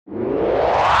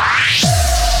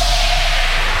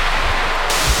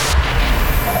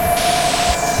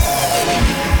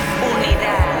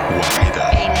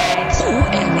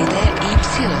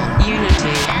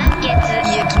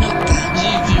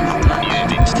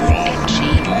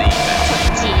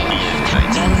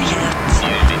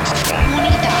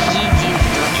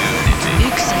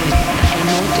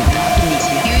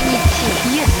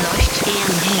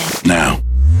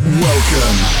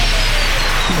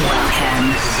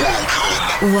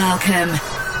Welcome.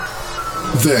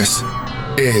 This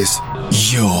is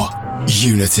your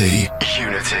Unity.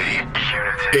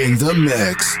 In the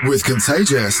mix with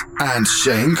Contagious and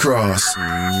Shane Cross.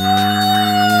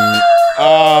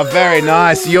 Oh, very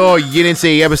nice. Your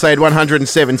Unity, episode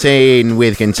 117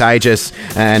 with Contagious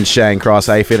and Shane Cross.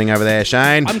 How are you feeling over there,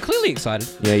 Shane? I'm clearly excited.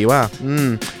 Yeah, you are.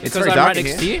 It's very dark right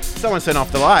next to you. Someone's turned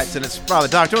off the lights and it's rather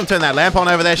dark. Do you want to turn that lamp on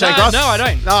over there, Shane Cross? No, I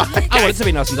don't. Oh, okay. I want it to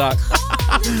be nice and dark.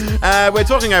 We're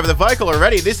talking over the vocal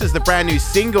already. This is the brand new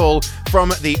single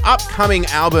from the upcoming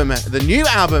album, the new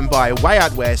album by Way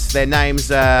Out West. Their names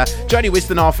Jody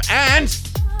Wisternoff and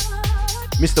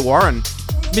Mr. Warren.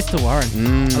 Mr. Warren.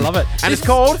 I love it. And it's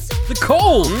called The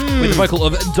Call with the vocal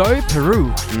of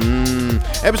Paroo.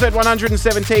 Episode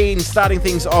 117, starting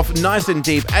things off nice and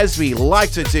deep as we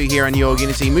like to do here on Your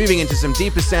Unity, moving into some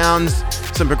deeper sounds,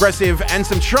 some progressive and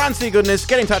some trancey goodness.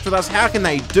 Get in touch with us. How can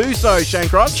they do so, Shane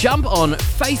Cross? Jump on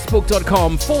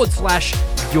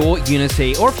facebook.com/Your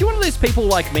Unity. Or if you're one of those people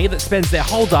like me that spends their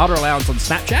whole data allowance on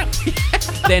Snapchat,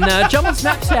 then jump on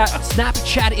Snapchat.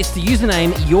 Snapchat is the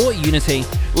username Your Unity.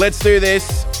 Let's do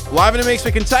this. Live in a mix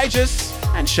for Contagious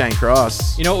and Shane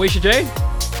Cross. You know what we should do?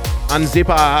 Unzip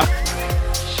our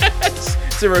shirts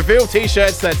to reveal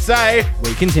t-shirts that say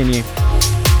We continue.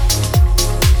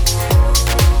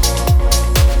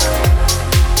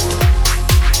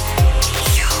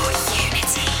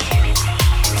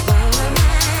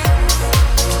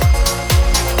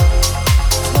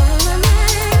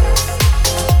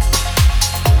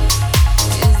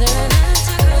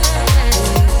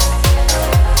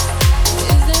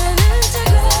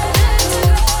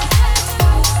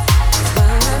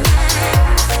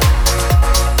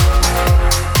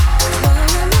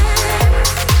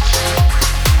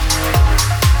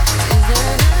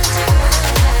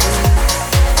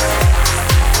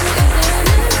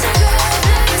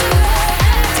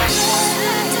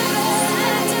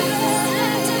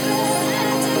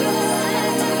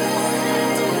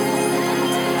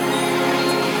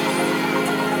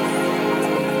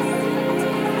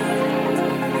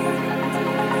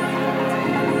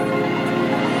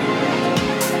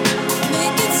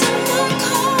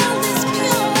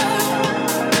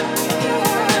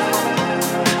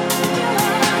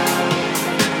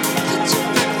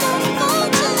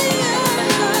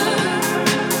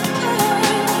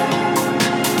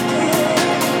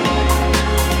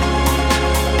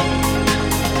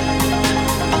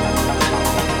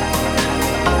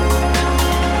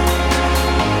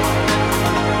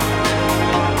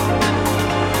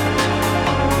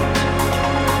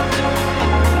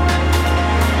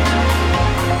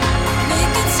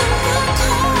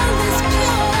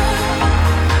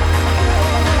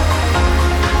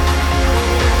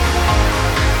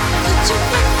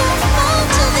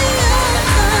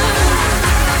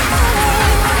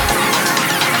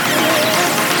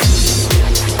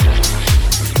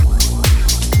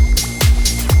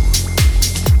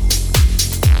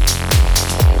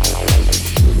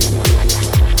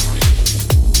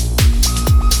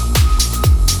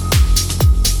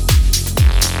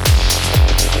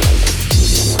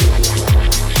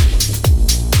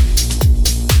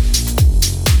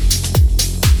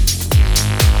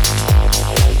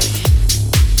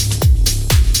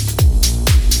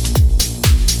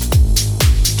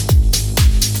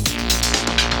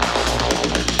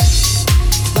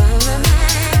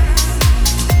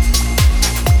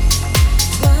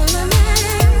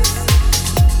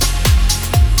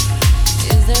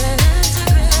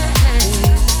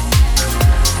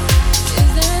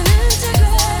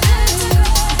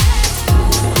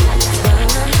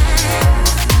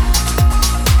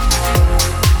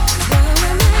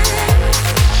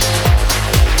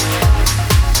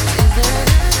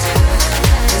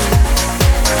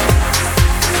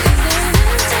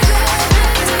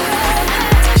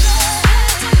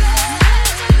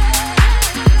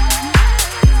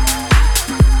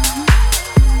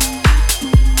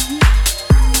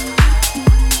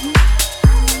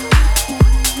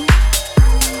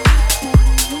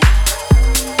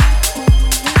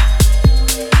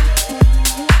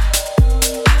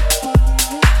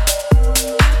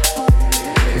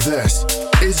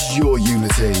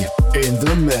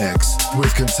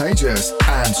 with Contagious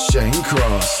and Shane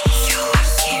Cross.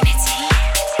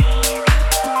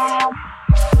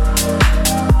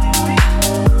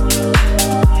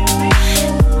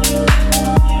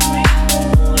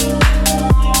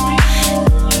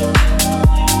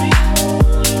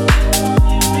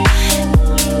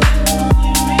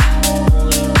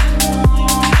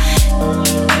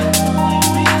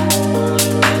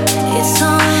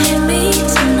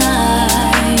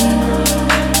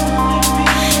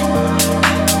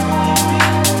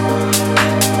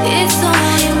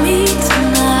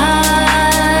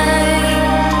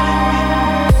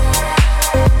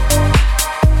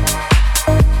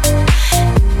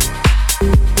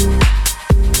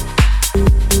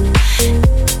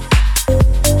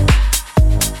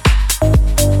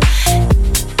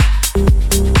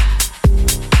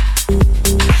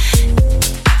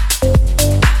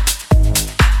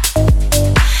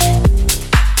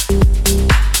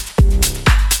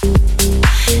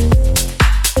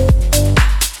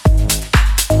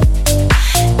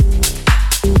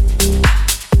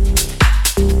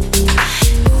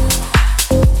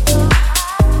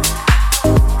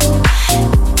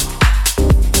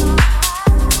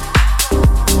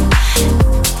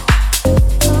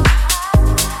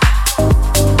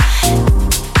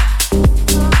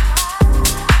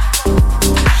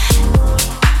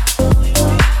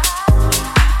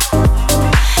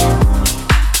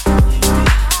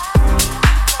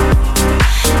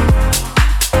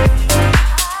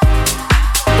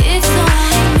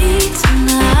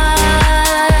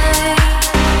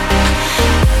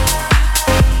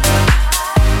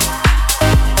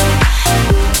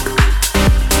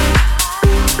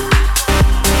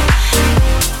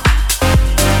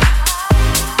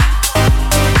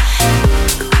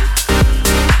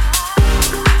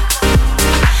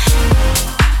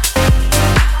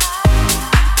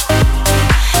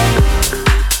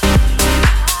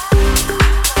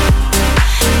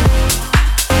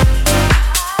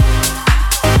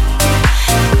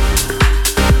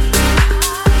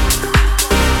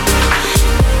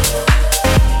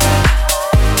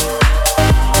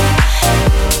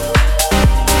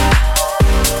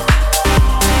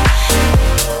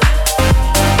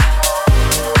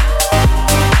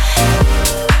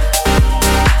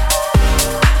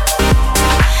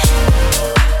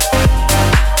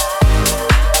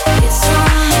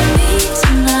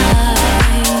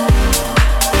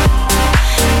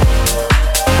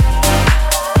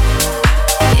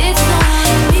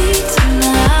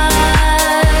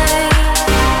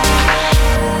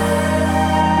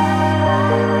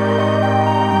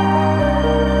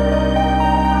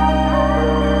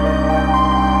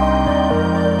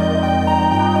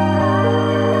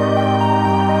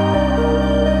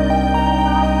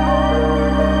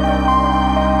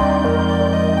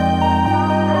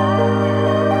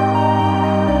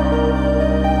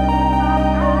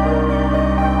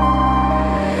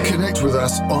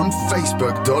 us on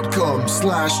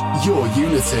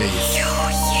facebook.com/yourunity.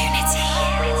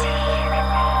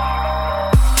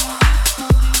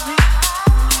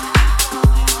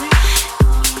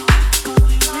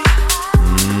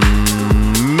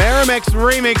 Meramek's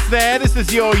remix there. This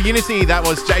is Your Unity. That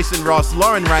was Jason Ross,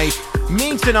 Lauren Ray,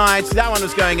 Me Tonight. That one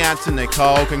was going out to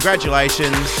Nicole.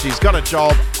 Congratulations. She's got a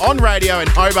job on radio in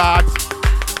Hobart.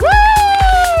 Woo!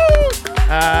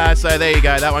 So there you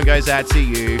go. That one goes out to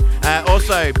you.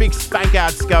 Also, big spank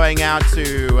outs going out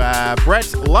to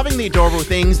Brett, Loving the Adorable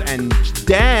Things, and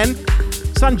Dan,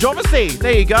 Sanjovasi.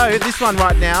 There you go. This one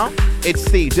right now. It's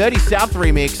the Dirty South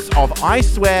remix of I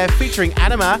Swear featuring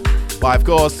ANIMA by, of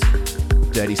course,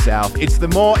 Dirty South. It's the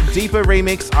more deeper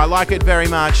remix. I like it very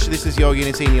much. This is Your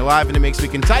Unity and you're live in a mix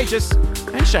with Contagious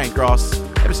and Shane Cross.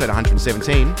 Episode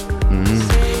 117.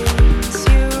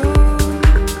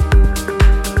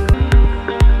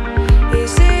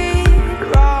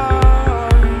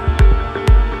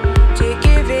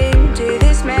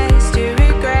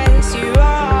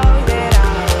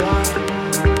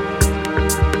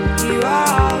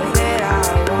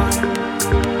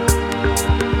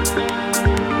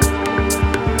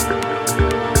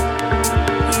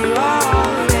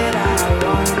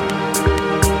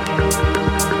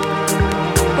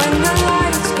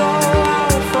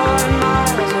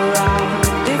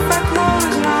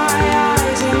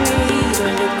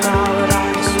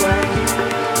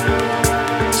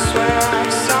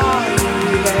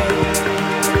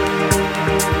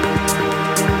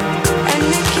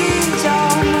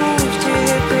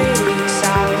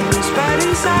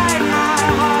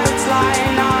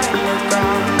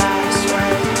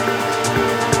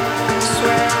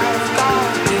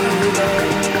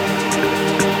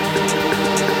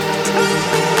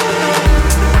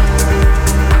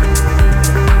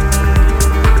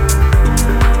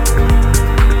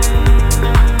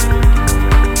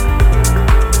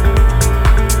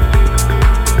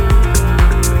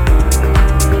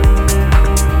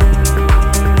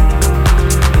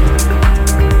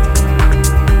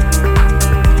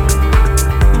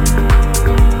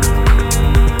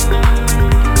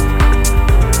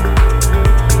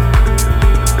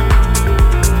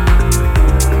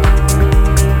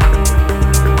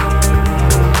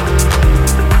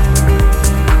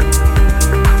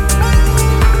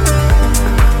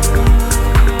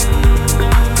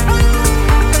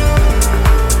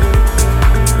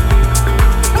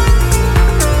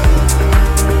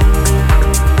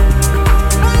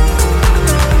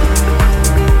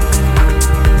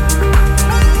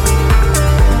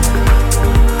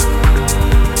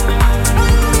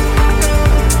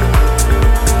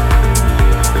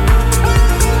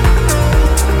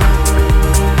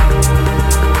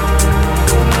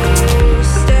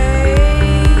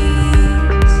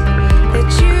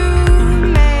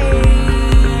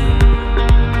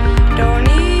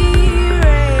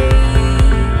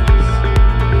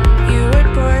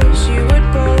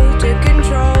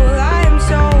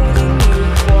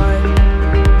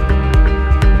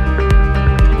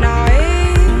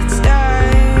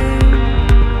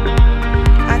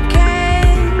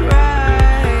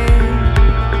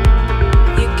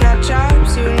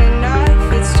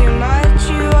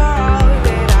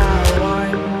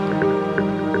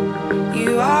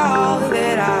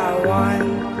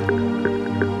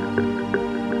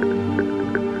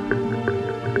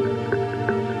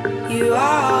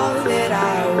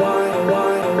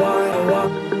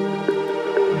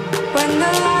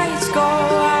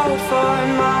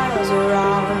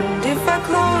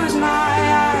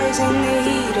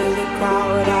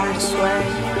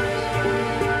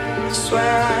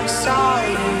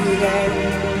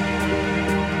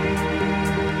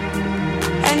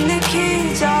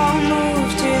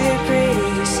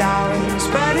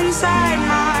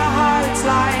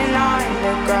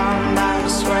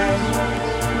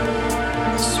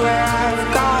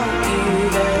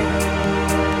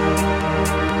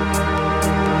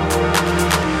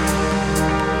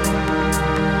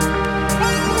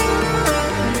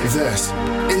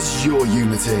 Your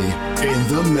Unity in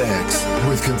the mix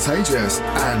with Contagious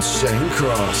and Shane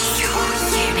Cross. Your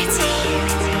Unity.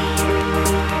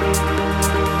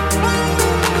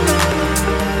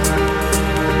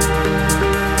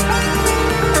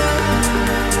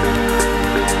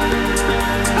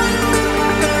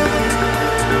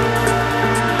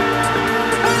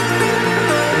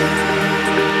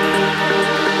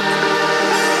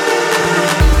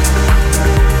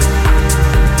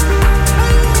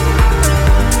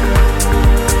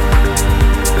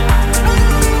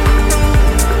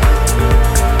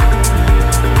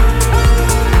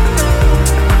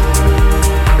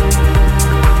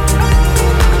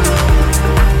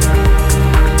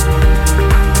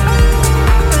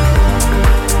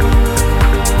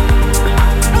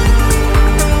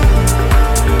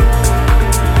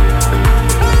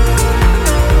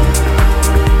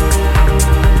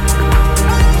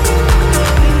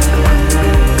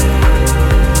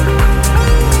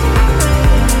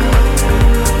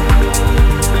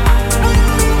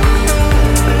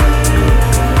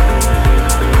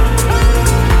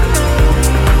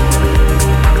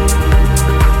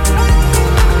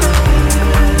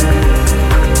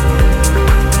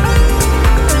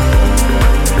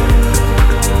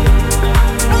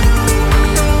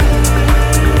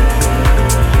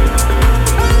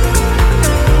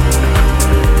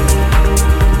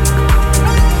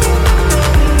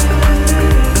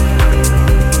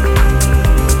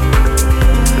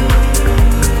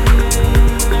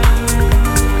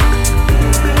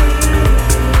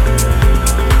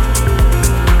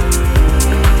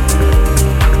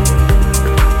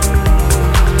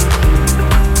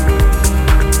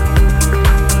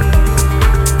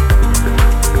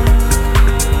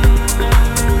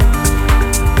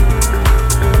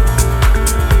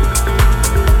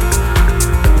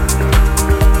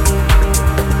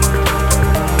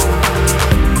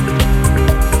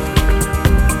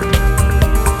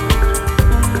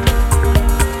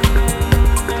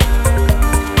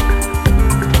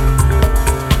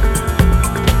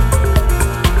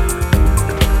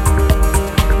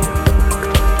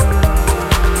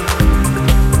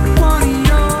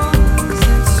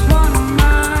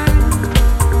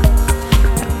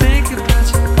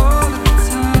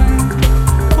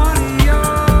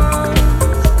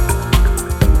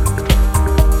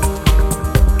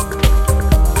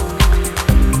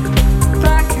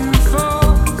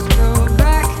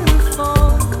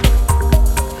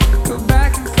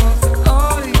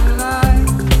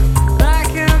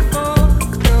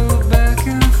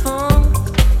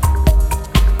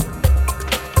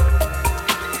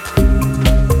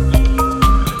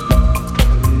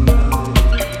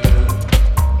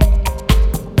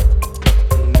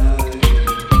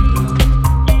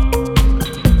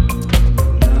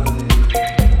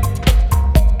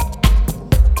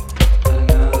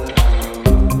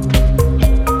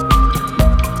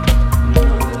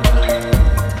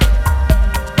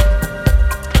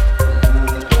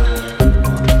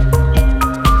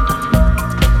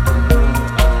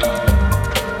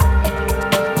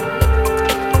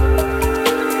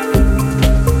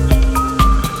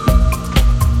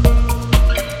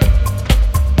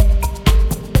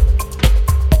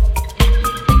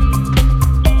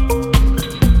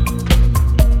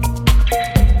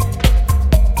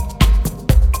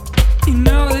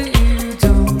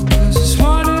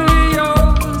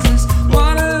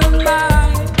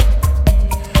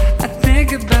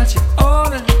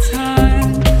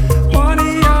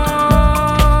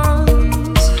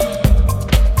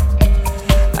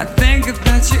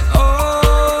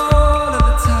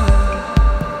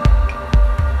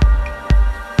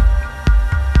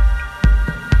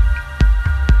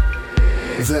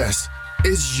 This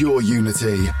is your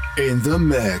Unity in the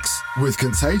mix with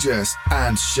Contagious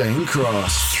and Shane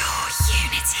Cross.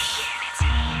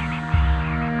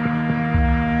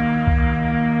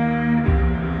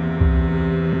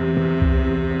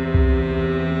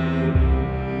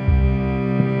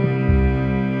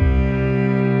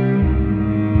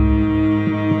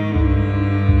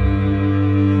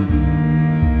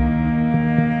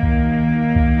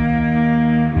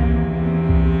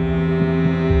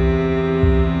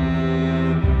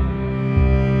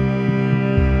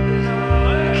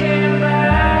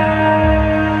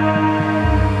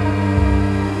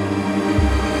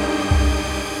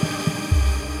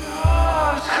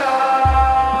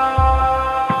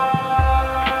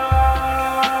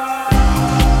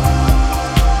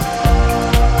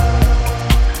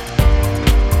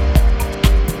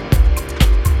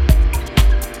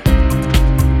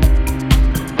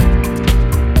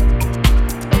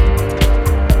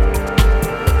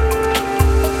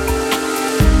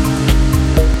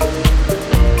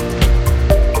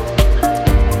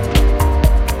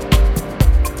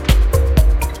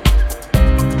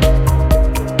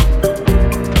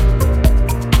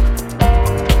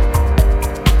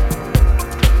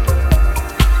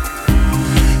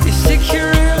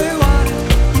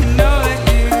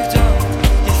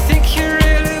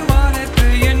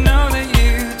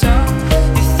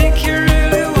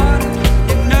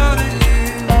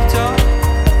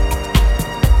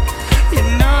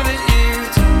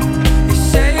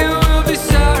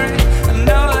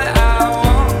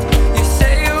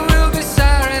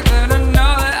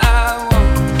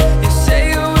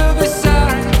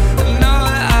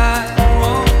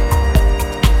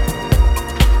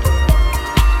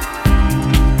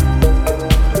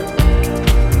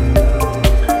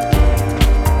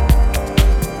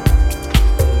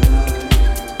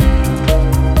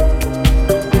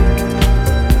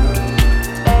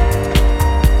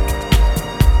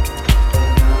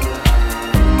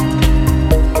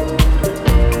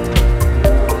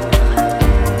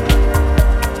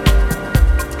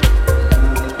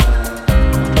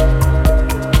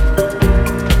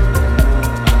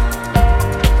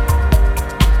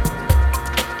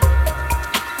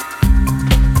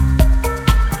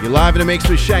 Live in a mix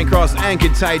with Shane Cross and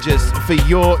Contagious for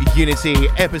your Unity,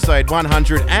 episode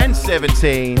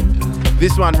 117.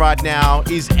 This one right now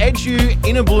is Edu,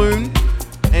 Inner Bloom,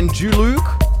 and Duologue.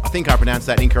 I think I pronounced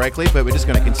that incorrectly, but we're just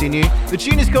going to continue. The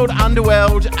tune is called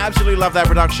Underworld. Absolutely love that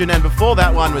production. And before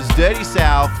that one was Dirty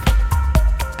South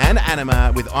and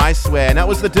ANIMA with I Swear. And that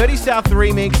was the Dirty South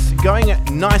remix, going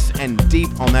nice and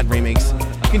deep on that remix.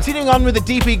 Continuing on with the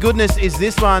DP goodness is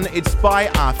this one. It's by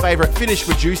our favourite Finnish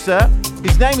producer.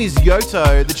 His name is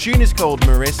Yotto. The tune is called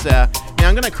Marisa. Now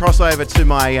I'm going to cross over to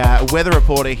my weather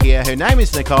reporter here. Her name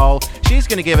is Nicole. She's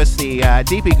going to give us the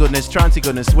DP goodness, trancy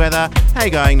goodness weather. How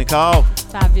you going, Nicole?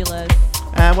 Fabulous.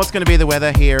 What's going to be the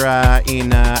weather here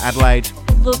in Adelaide?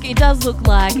 Look, it does look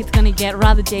like it's going to get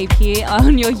rather deep here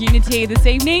on your Unity this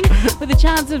evening with a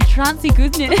chance of trancy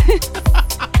goodness.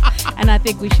 And I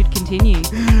think we should continue.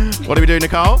 What do we do,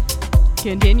 Nicole?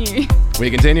 Continue.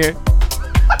 We continue.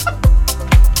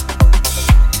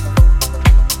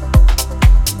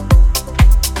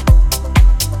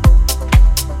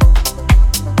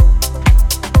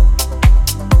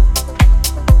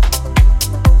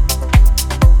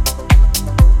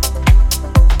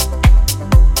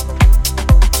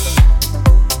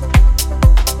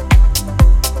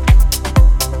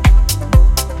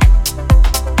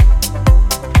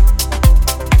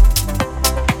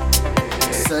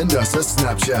 Send us a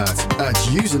Snapchat at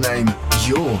username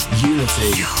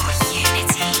YourUnity.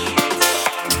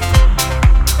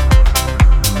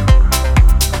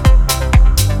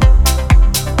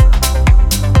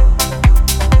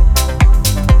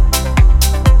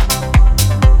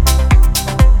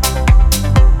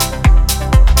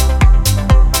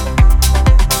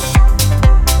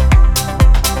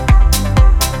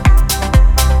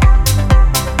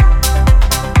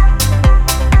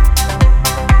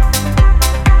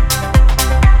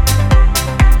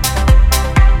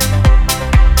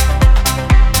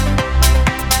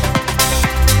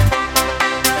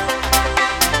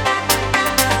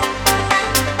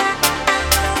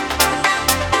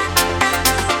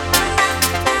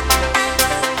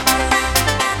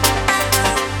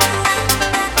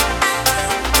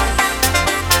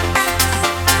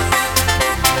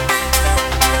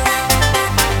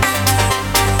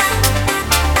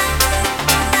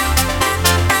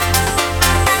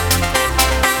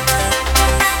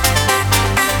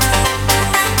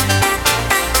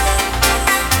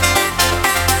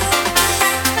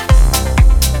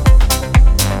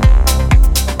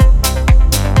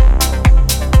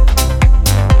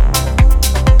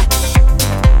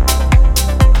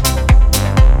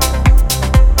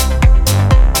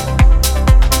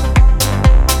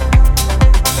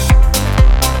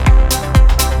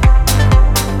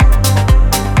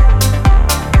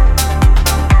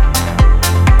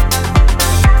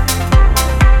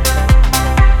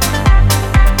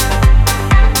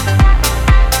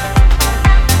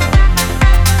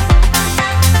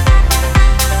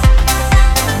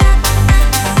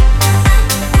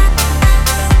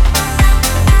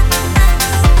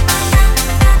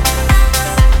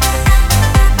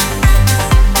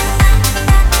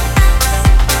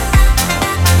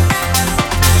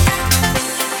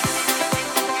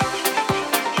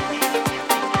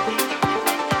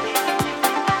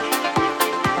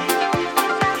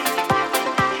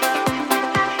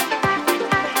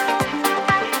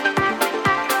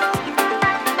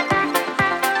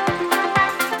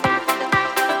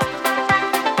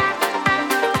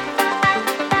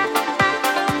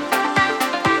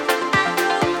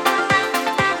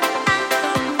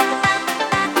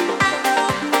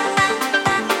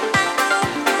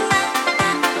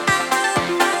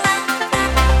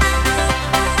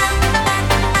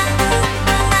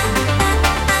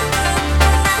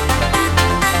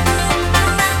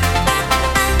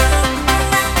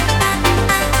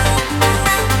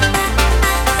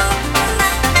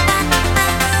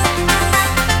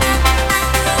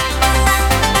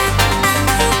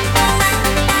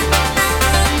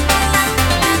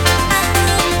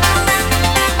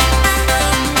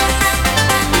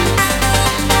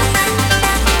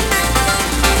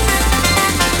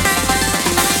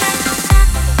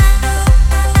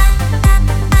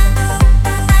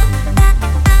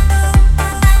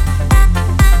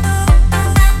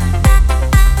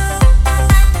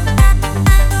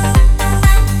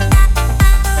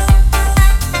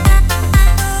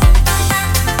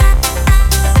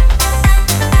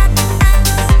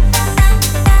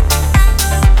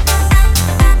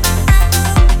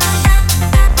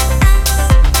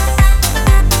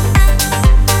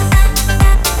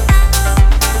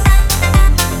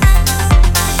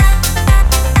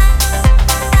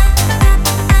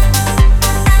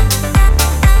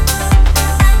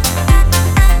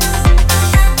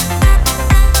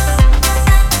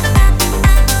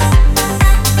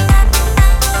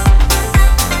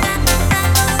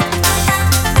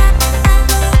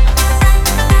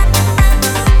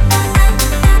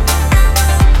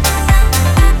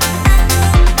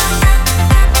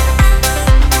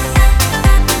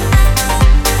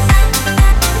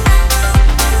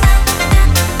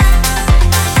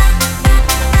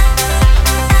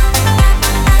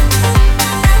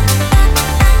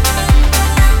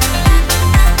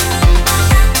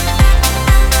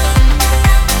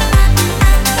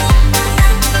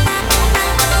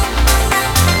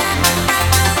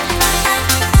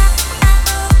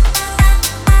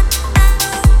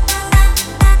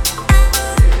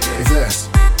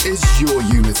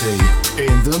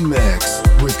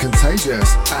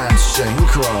 Shane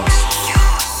Cross.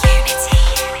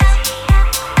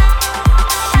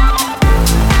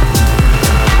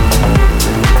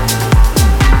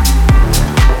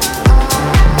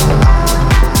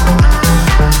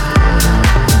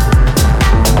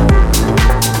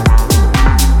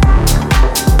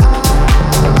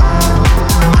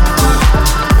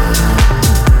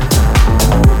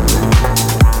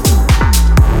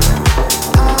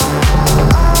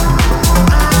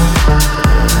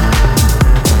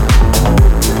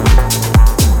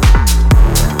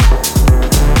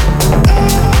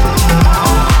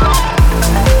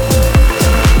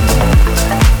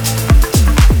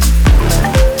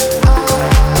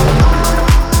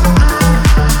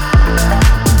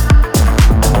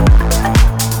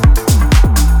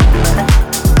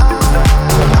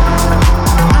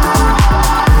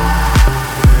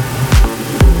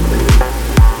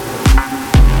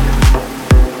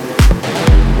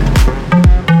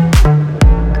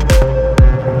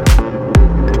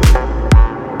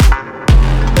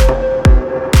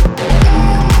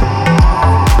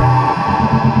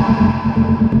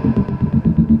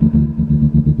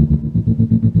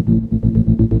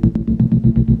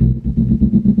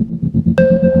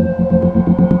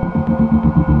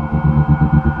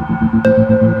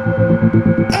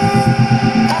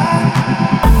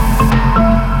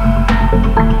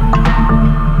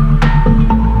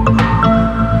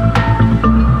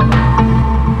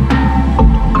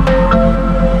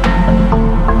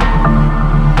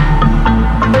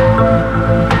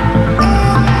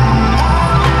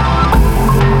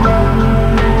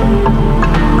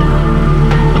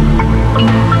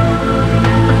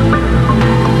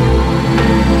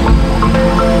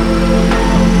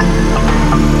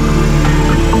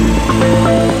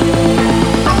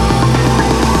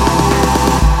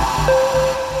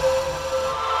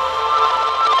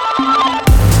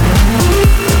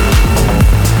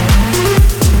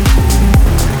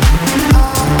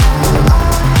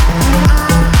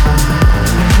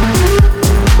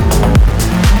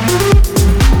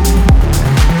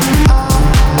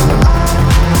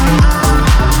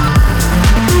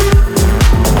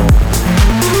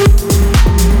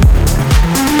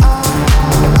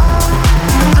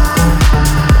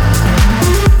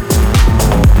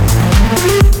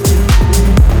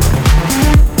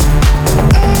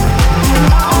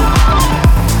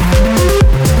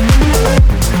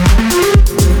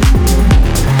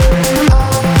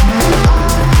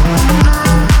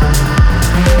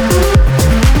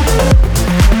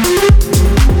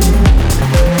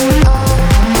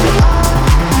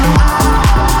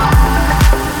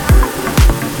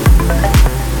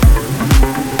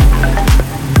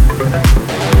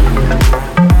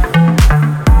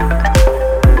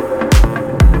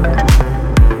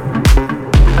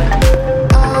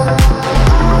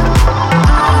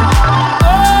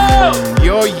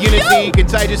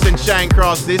 Contagious and Shane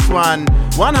Cross. This one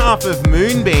half of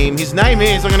Moonbeam. His name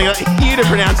is, I'm going to get you to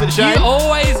pronounce it, Shane. You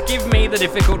always give me the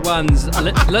difficult ones.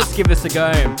 Let's give this a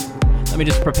go. Let me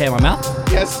just prepare my mouth.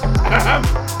 Yes.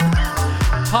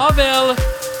 Pavel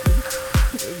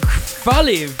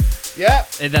Khvaleev. Yeah.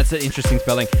 That's an interesting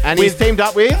spelling. And he's teamed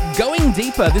up with? Going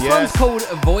Deeper. This one's called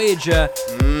Voyager.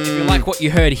 If you like what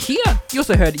you heard here, you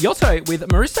also heard Yotto with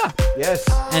Marisa. Yes.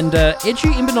 And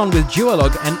Edu Imbernon with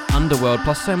Duologue and Underworld,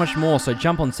 plus so much more. So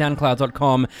jump on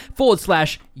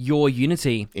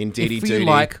soundcloud.com/YourUnity. Indeedy if you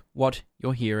like what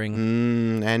you're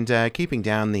hearing. And keeping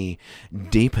down the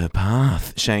deeper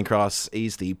path, Shane Cross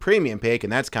is the premium pick,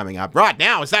 and that's coming up right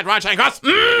now. Is that right, Shane Cross?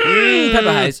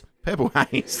 Pepper Haze. Purple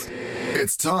Haze.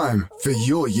 It's time for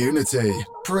your Unity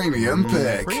Premium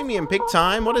Pick. Premium pick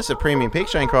time. What is a premium pick,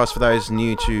 Shane Cross, for those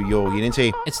new to your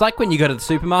Unity? It's like when you go to the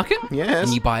supermarket. Yes.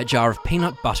 And you buy a jar of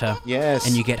peanut butter. Yes.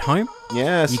 And you get home.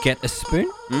 Yes. You get a spoon.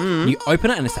 You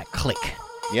open it and it's that click.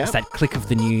 Yeah. It's that click of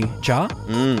the new jar.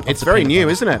 It's very new,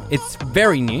 isn't it? It's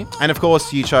very new. And of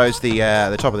course, you chose the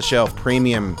top of the shelf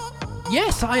premium.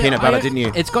 Yes, peanut butter, didn't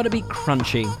you? It's got to be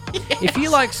crunchy. Yes. If you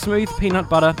like smooth peanut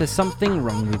butter, there's something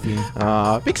wrong with you.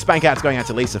 Big spank out's going out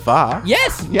to Lisa Farr.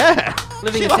 Yes. Yeah.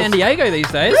 Living in San Diego these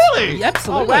days. Really?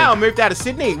 Absolutely. Oh, wow. Moved out of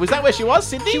Sydney. Was that where she was,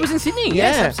 Sydney? She was in Sydney. Yeah.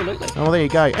 Yes, absolutely. Oh, well, there you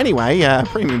go. Anyway,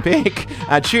 premium pick.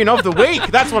 Tune of the week.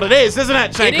 That's what it is, isn't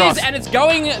it, Shane Cross? It is, and it's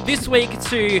going this week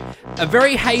to a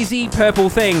very hazy purple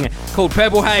thing called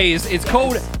Purple Haze. It's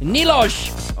called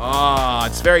Neiloj. Oh,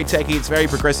 it's very techy, it's very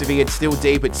progressive-y, it's still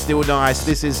deep, it's still nice.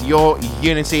 This is your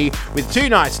Unity with two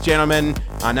nice gentlemen.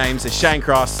 Our names are Shane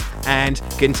Cross and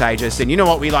Contagious. And you know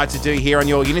what we like to do here on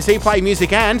your Unity? Play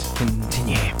music and...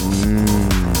 continue.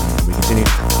 We continue.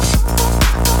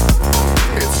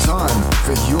 It's time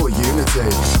for your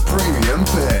Unity Premium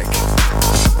Pick.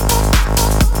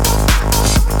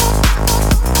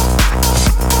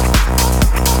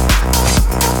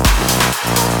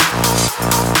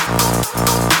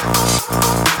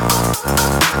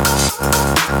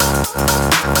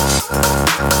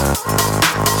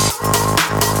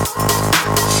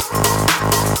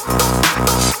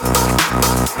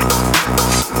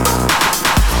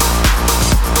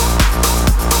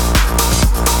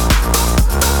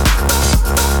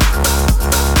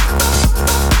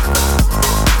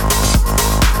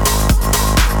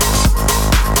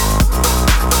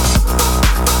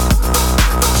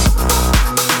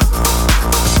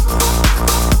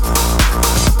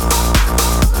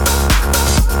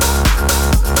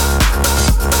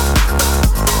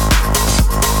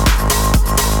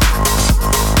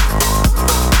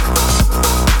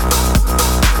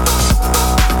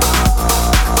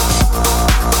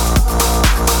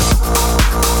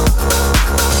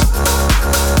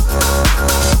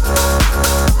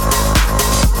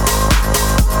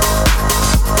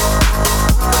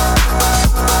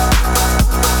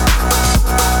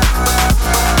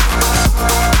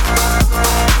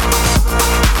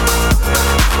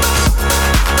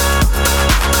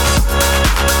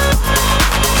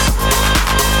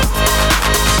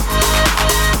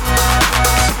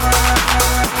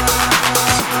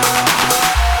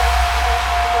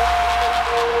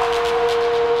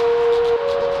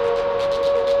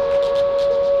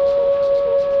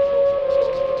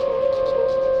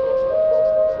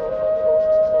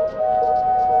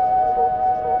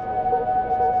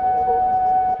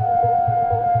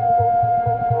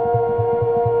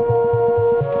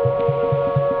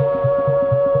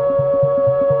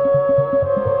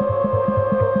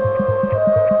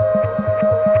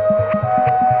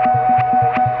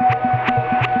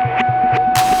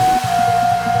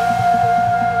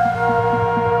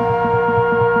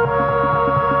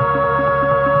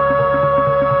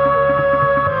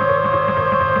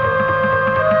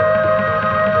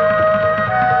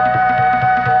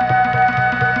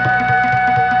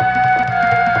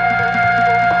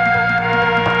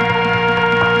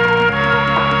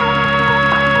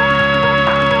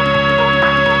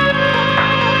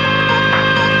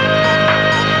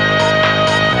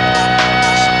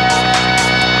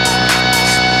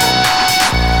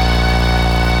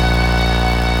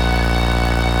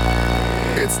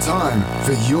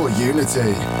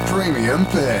 Unity Premium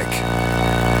Pick.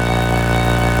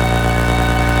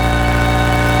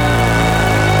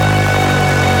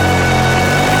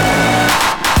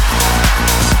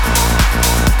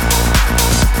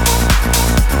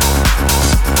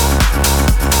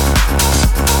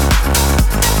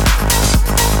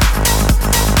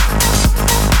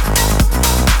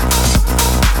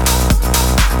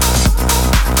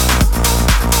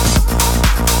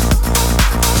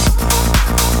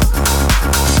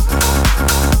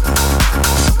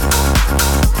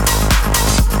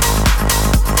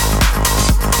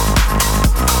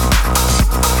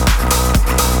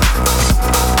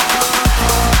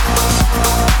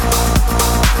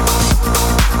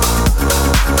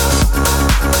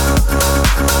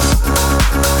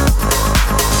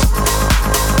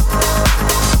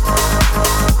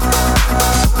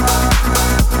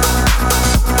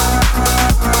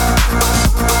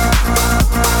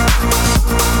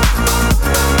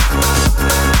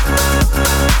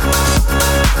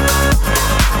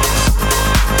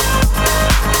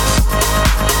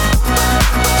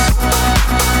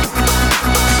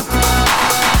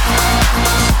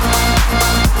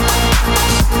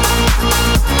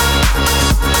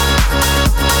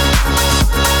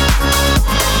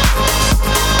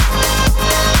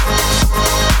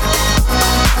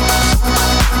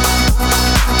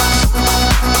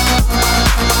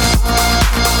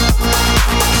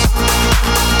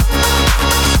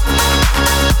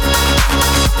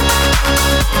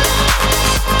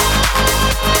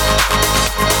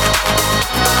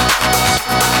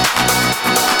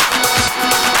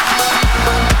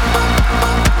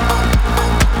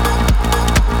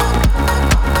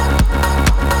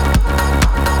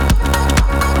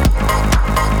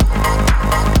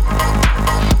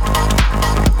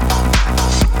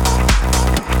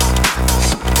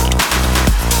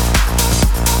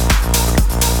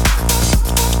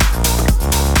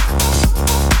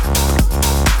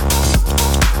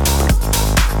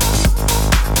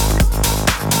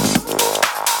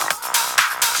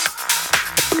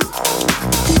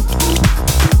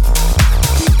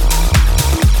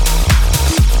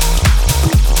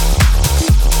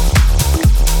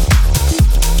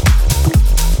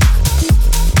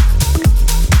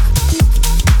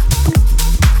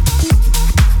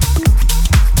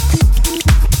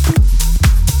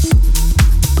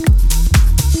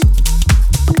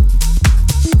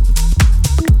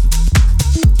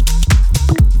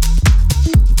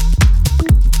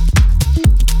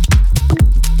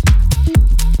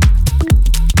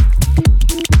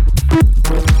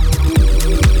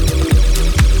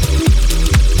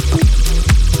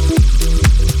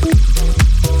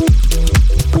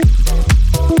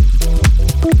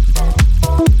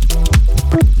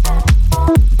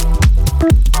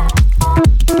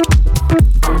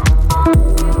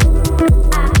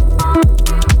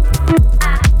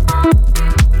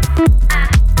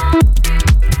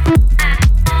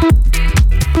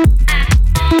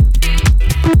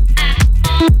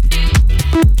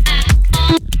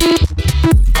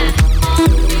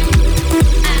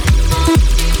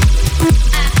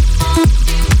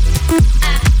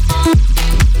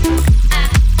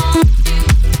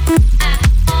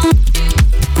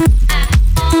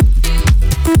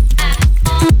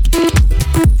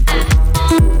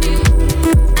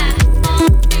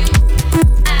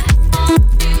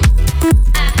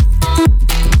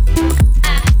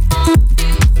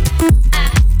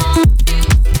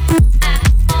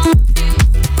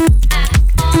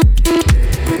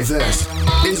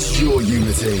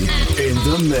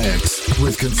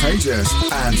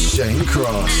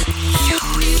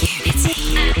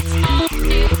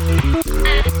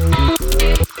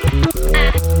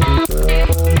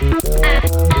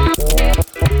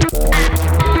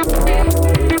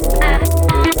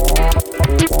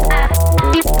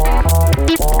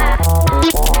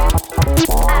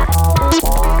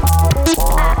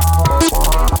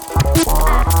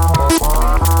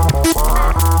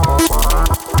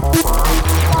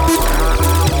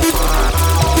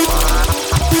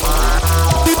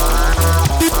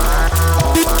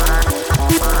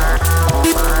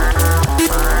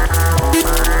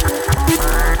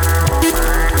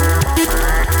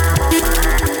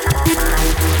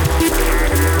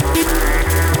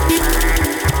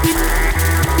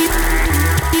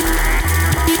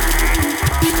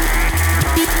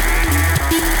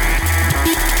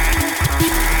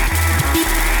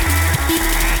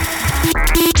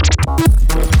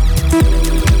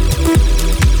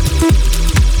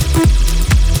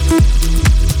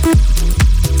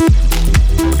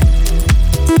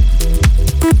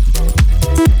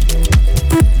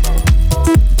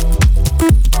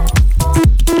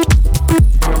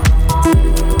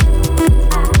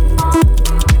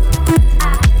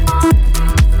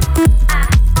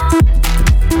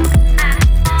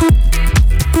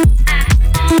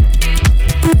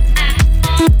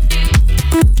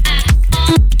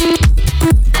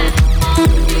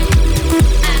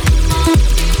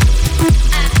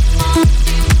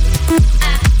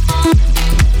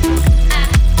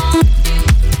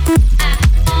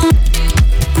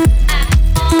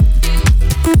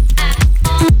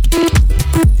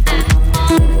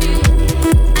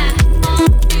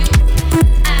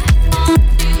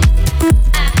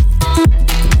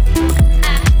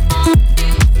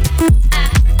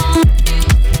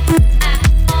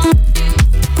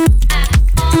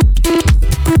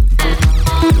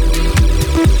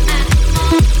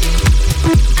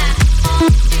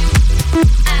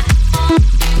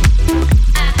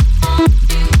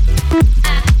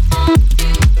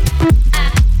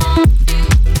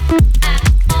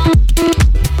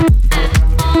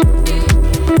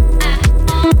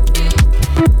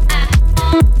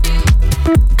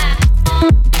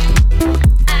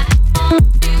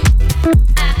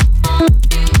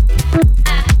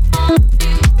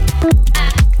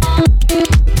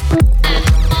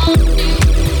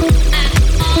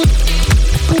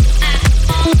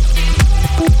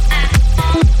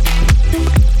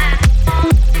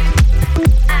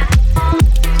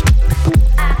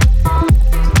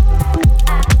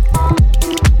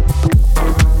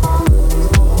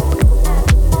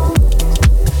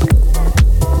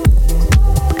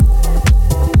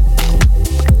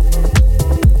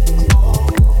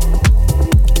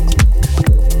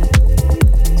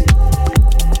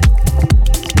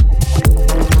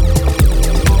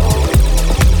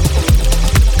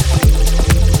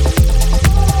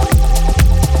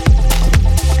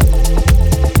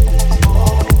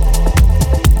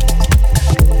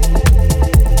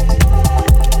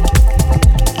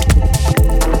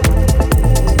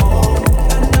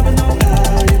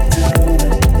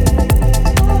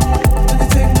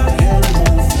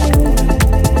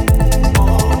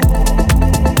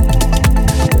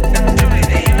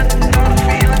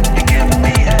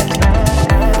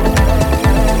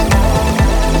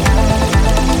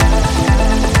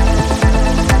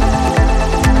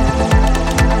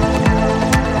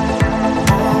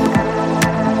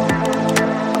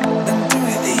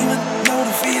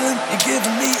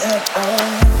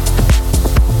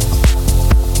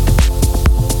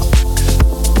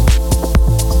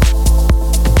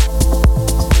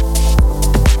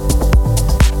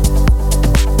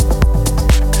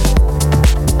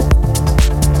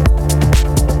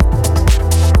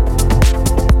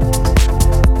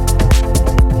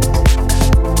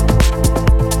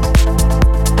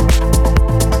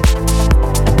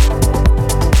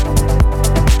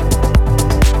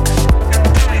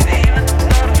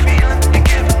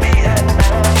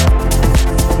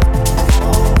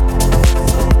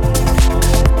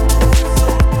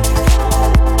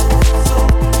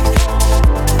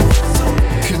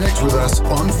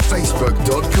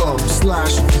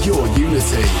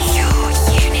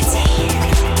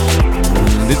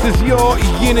 your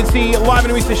Unity, live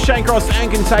in Mr. Shane Cross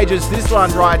and Contagious. This one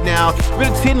right now, a bit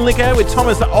of Tinlicker with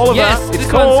Thomas Oliver. Yes, it's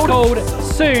this called one's called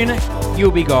Soon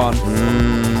You'll Be Gone.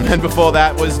 And before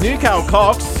that was Newcal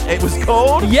Cox. It was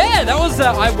called. Yeah, that was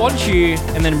I Want You,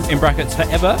 and then in brackets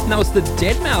Forever. And that was the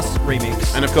Deadmau5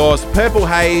 remix. And of course, Purple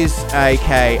Haze,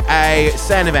 aka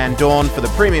Santa Van Dawn for the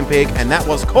premium pick, and that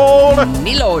was called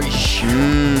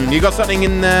Neiloj. You got something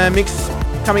in the mix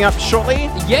coming up shortly?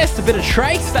 Yes, a bit of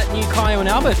Trace, that new Kyau and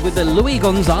Albert with the Louis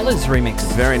Gonzalez remix.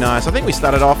 Very nice. I think we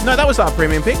started off. No, that was our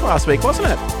premium pick last week, wasn't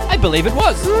it? I believe it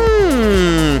was.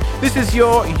 This is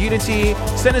your Unity.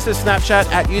 Send us a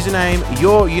Snapchat at username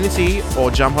your Unity, or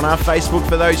jump on our Facebook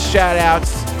for those shout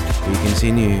outs. We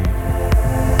continue.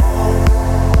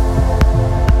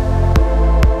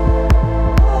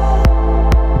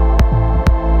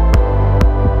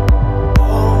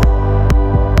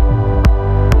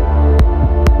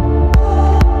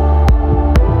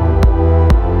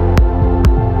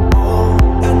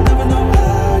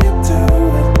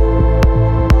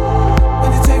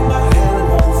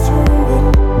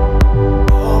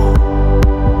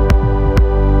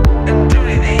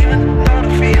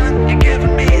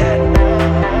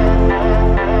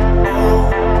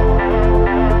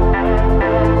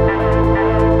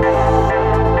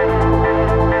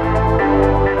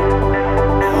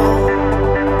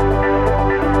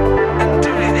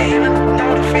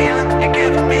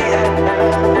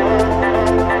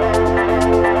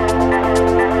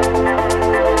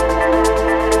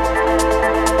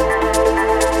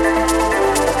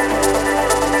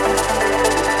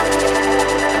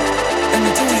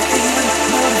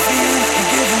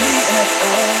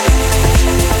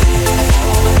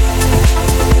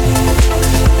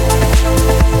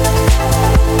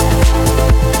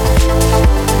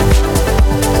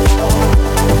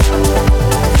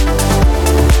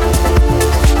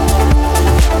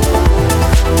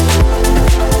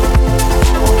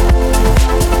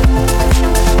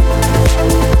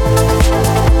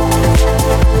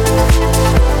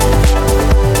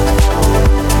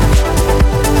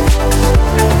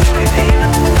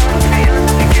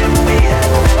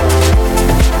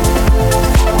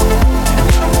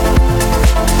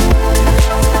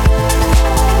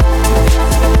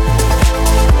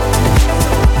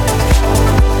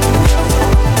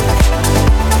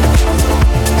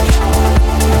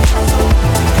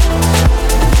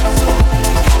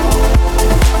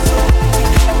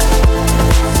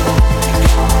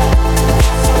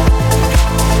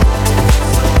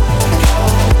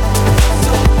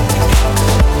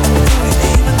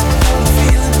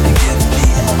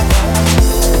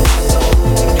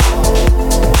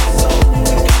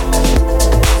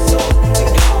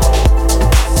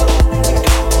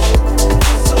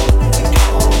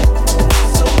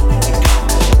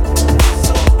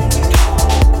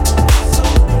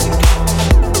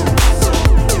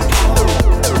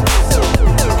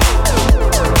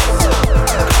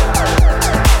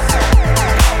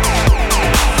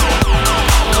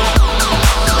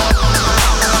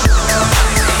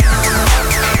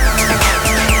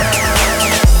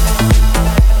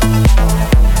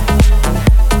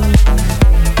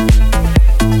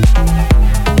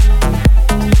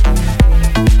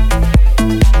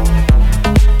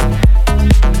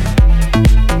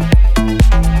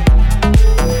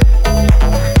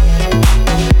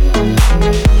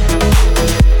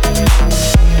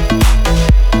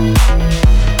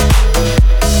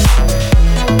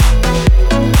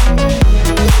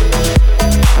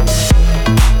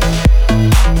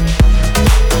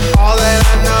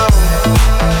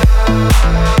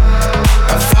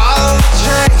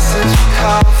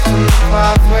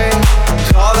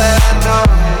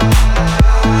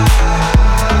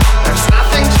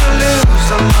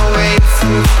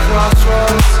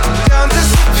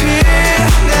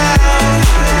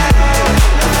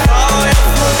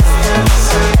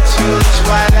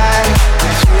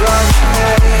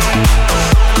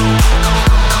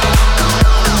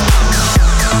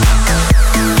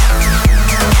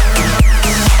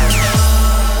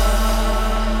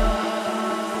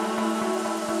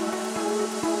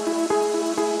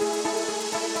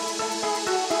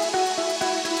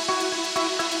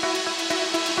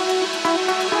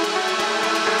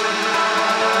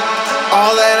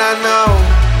 all that I know.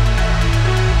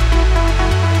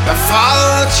 I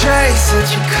follow the trace that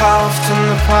you carved in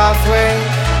the pathway.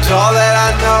 It's all that I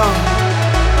know.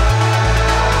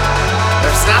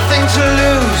 There's nothing to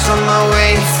lose on my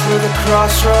way through the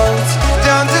crossroads.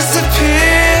 Don't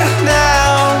disappear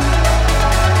now.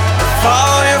 I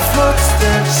follow your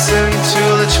footsteps into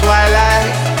the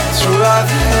twilight, throughout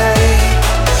the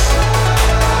haze.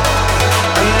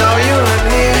 I know you are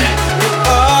near, you're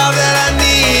all that I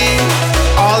need.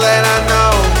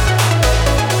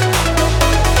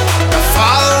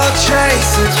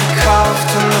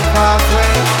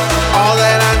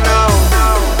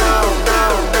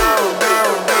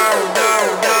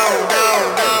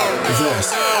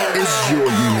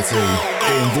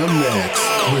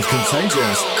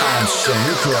 and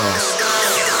Shane Cross.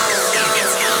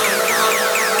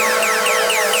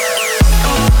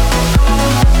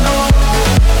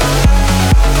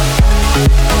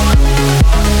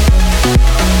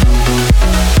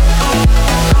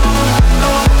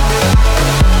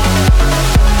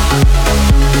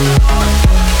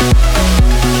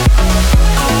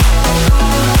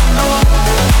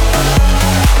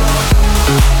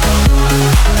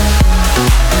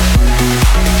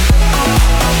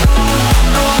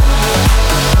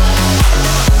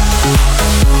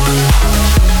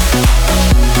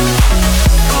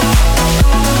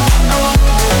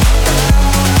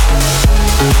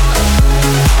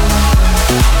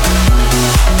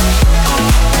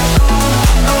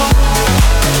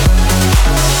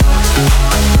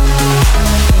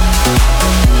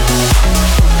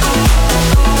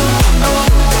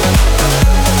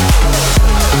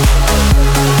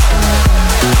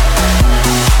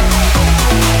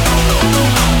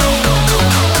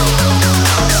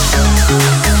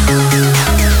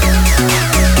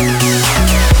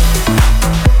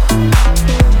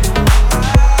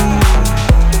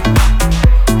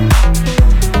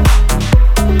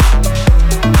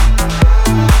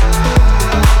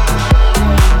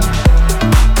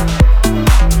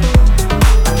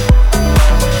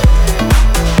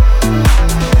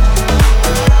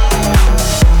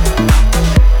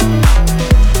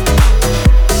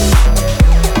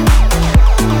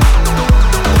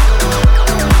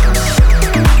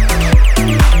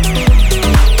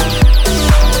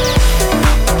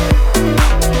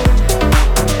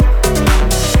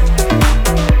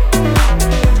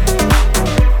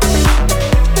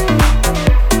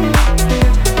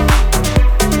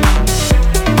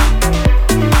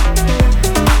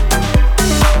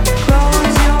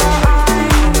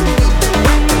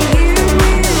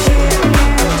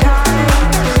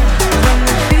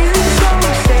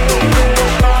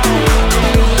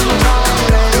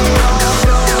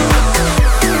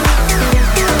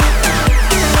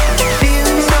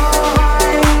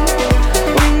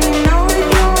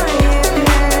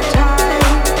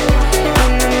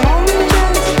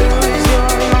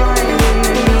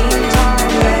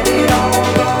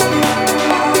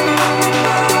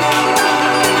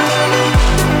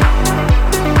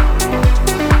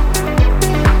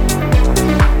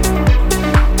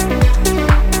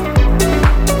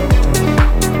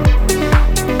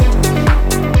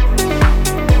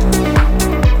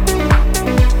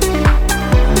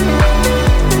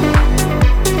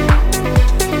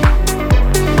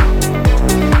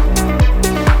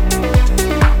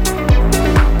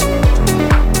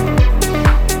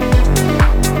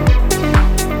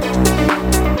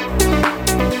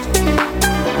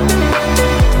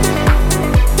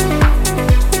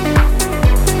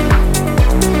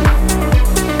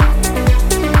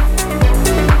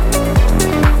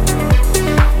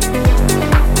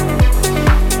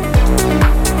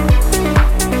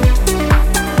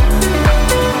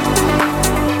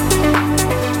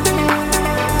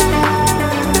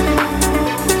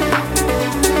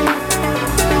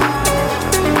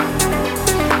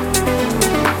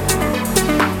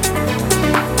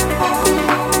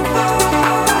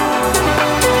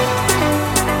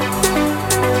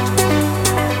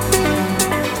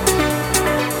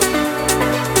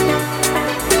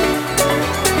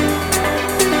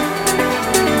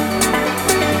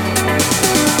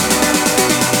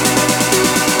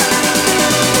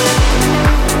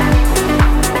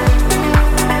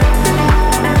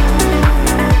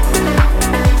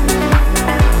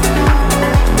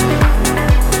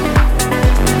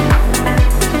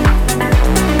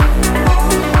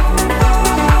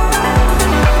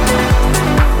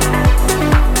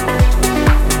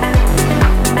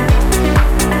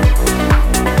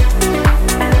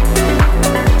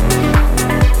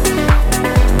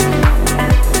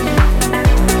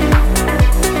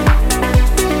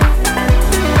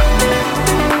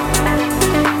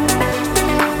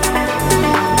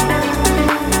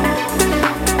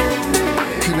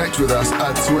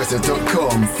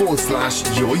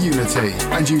 twitter.com/yourunity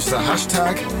and use the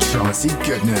hashtag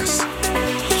TrancyGoodness.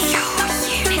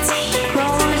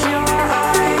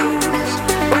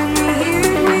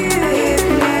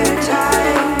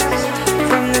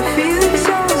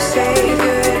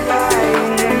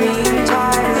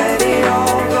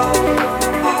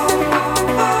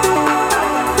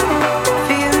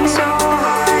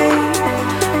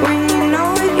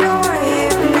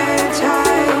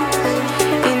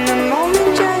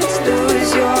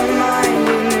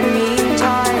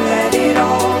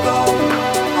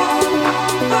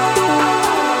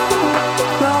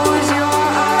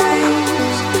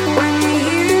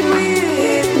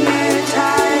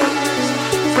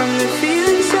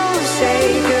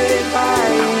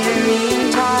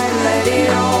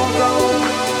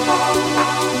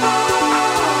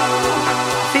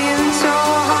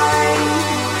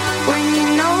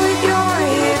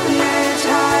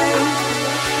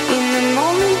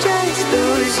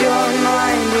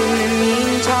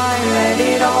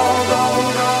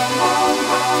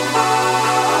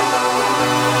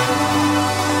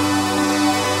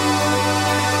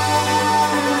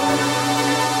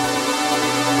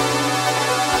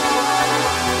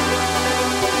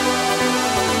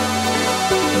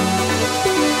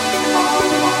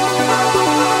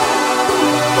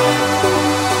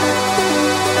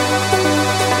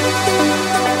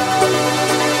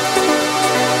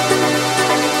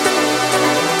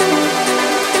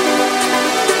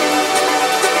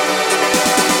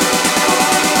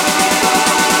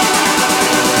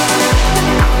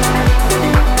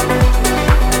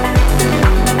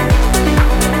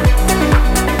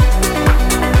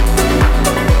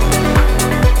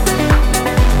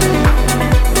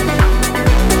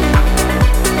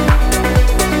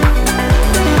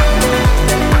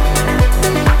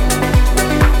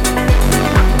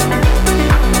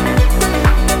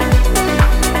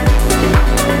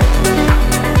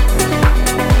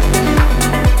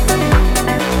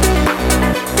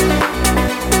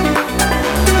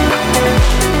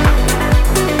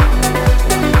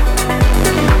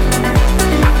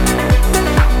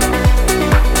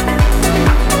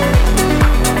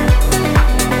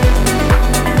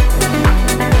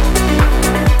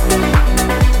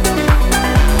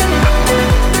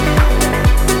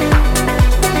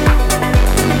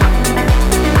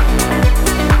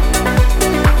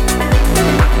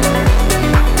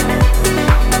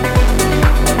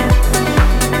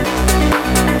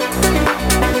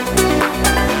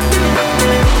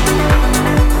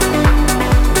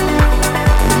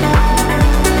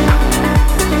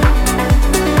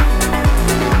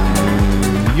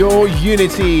 your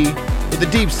Unity with the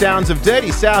deep sounds of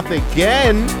Dirty South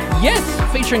again. Yes,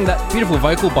 featuring that beautiful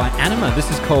vocal by ANIMA.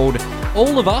 This is called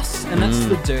All of Us, and that's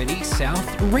the Dirty South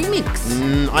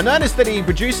remix. I noticed that he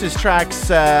produces tracks,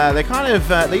 they're kind of,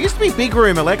 they used to be big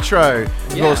room electro.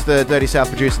 Of course, the Dirty South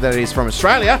producer that is from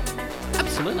Australia.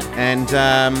 Absolutely. And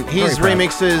his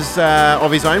remixes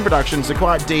of his own productions are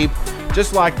quite deep,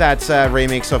 just like that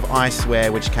remix of I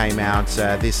Swear, which came out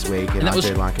this week, and I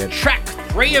do like it. Track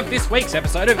 3 of this week's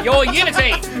episode of Your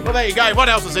Unity. Well, there you go. What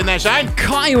else is in there, Shane?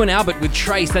 Kyau and Albert with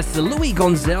Trace. That's the Louis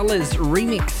Gonzalez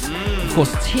remix. Of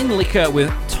course, Tinlicker with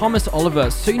Thomas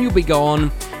Oliver. Soon You'll Be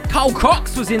Gone. Carl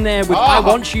Cox was in there with I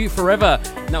Want You Forever.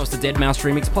 And that was the Dead Mouse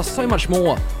remix, plus so much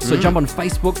more. So jump on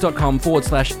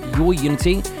facebook.com/Your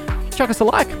Unity. Chuck us a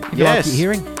like if you like what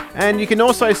you're hearing. And you can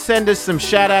also send us some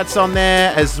shout-outs on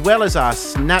there, as well as our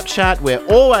Snapchat. We're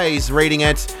always reading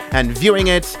it and viewing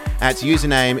it at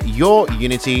username Your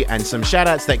Unity, and some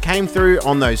shout-outs that came through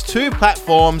on those 2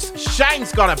 platforms.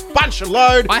 Shane's got a bunch of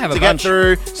load to get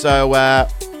through, so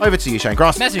over to you, Shane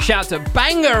Cross. Massive shout to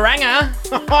Bangaranga.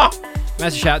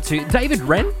 Massive shout to David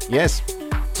Wren. Yes.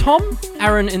 Tom,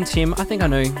 Aaron, and Tim. I think I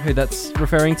know who that's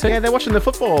referring to. Yeah, they're watching the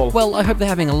football. Well, I hope they're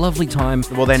having a lovely time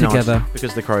Well, they're together. not,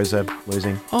 because the Crows are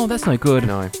losing. Oh, that's no good.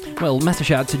 No. Well, massive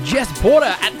shout out to Jess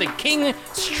Porter at the King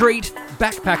Street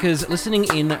Backpackers, listening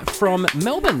in from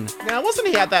Melbourne. Now, wasn't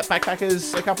he at that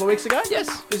Backpackers a couple of weeks ago?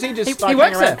 Yes. Does he just He hang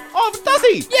works around? there. Oh, does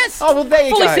he? Yes. Oh, well, there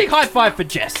you Fully go. sick high five for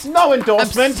Jess. No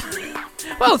endorsement.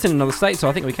 Well, it's in another state, so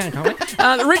I think we can, can't we?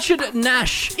 Richard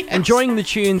Nash, enjoying the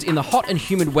tunes in the hot and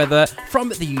humid weather from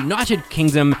the United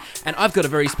Kingdom. And I've got a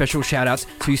very special shout out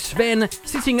to Sven,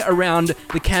 sitting around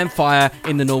the campfire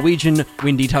in the Norwegian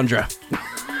windy tundra.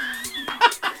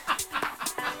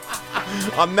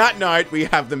 On that note, we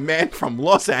have the man from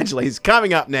Los Angeles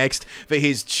coming up next for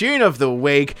his tune of the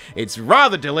week. It's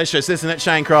rather delicious, isn't it,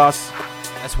 Shane Cross?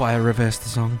 That's why I reversed the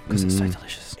song, because it's so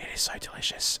delicious. It is so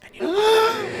delicious. And you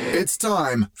know It's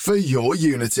time for Your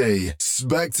Unity.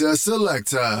 Spector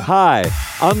Selector. Hi,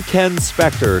 I'm Ken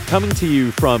Spector, coming to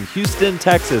you from Houston,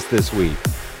 Texas this week.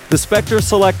 The Spector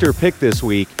Selector pick this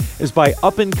week is by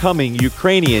up-and-coming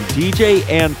Ukrainian DJ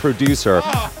and producer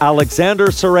Alexander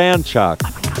Saranchuk,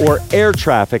 or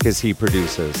AirTraffic as he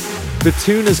produces. The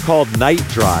tune is called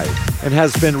Nightdrive and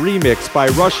has been remixed by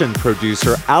Russian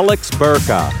producer Alex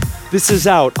Byrka. This is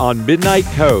out on Midnight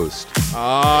Coast.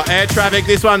 AirTraffic,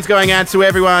 this one's going out to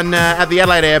everyone at the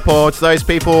Adelaide airport, those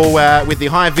people with the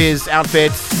high-vis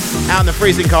outfits out in the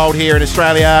freezing cold here in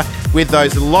Australia with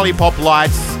those lollipop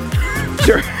lights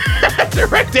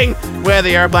directing where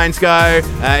the airplanes go.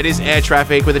 It is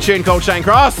AirTraffic with a tune called Shane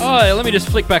Cross. Oh, let me just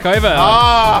flick back over.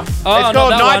 It's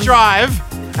called Nightdrive.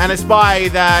 And it's by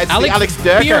the Alex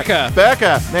Byrka.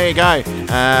 There you go.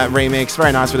 Remix.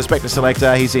 Very nice for the Spector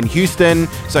Selector. He's in Houston.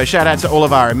 So shout out to all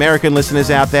of our American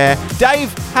listeners out there.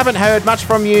 Dave, haven't heard much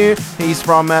from you. He's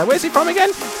from, where's he from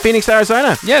again? Phoenix,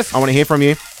 Arizona. Yes. I want to hear from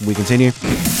you. We continue.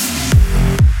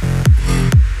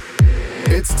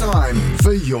 It's time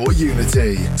for Your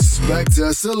Unity.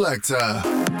 Spector Selector.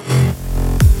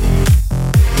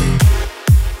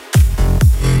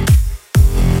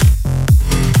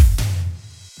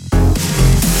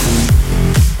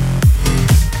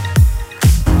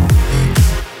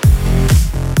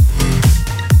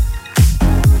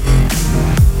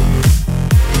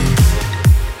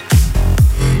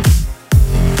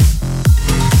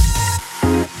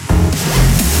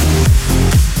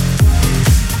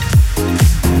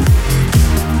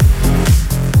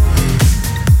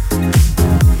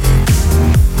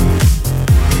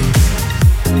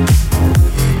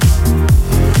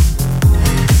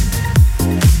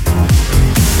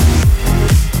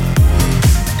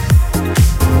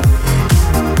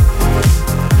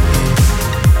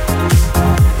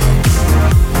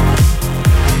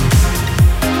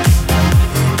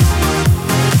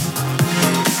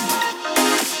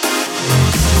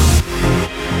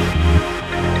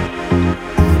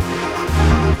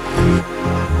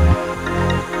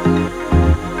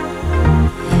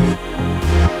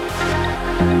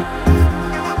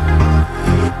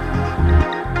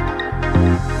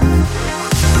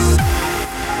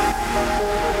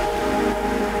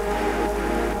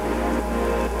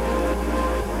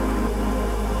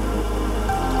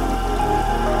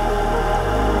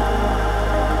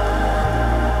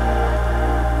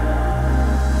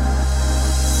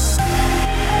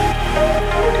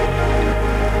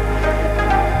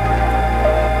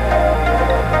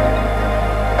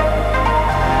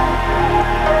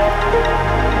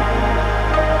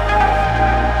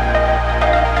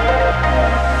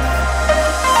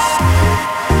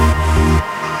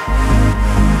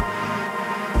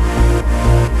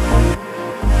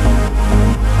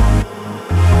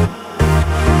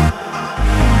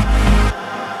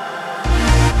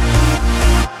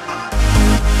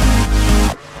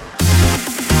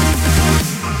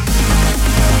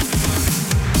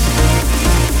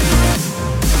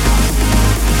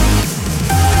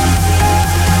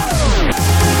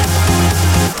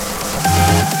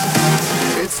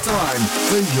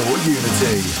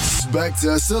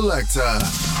 Spector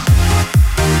Selector.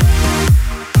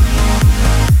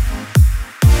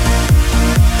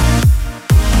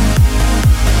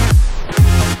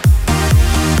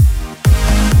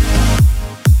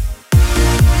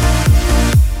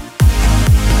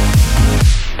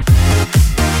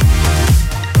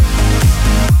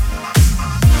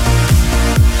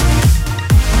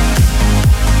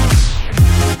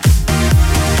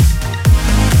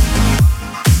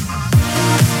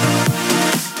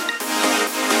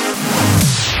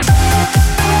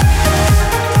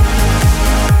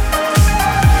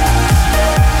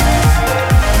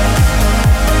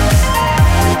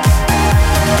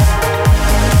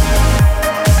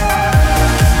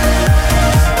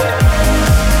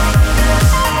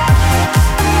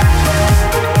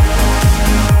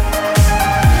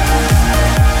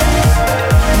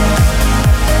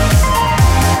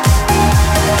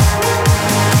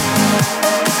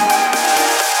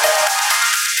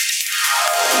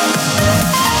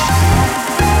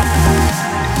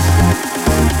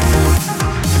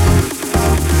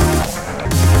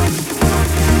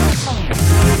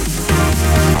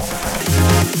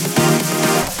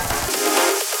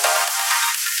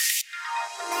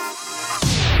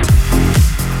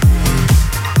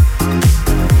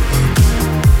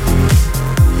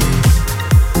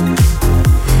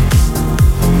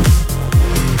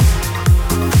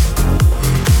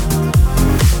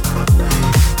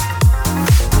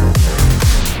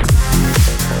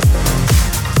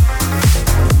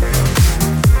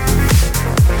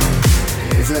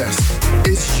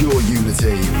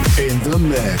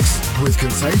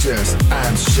 Contagious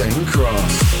and Shane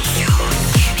Cross.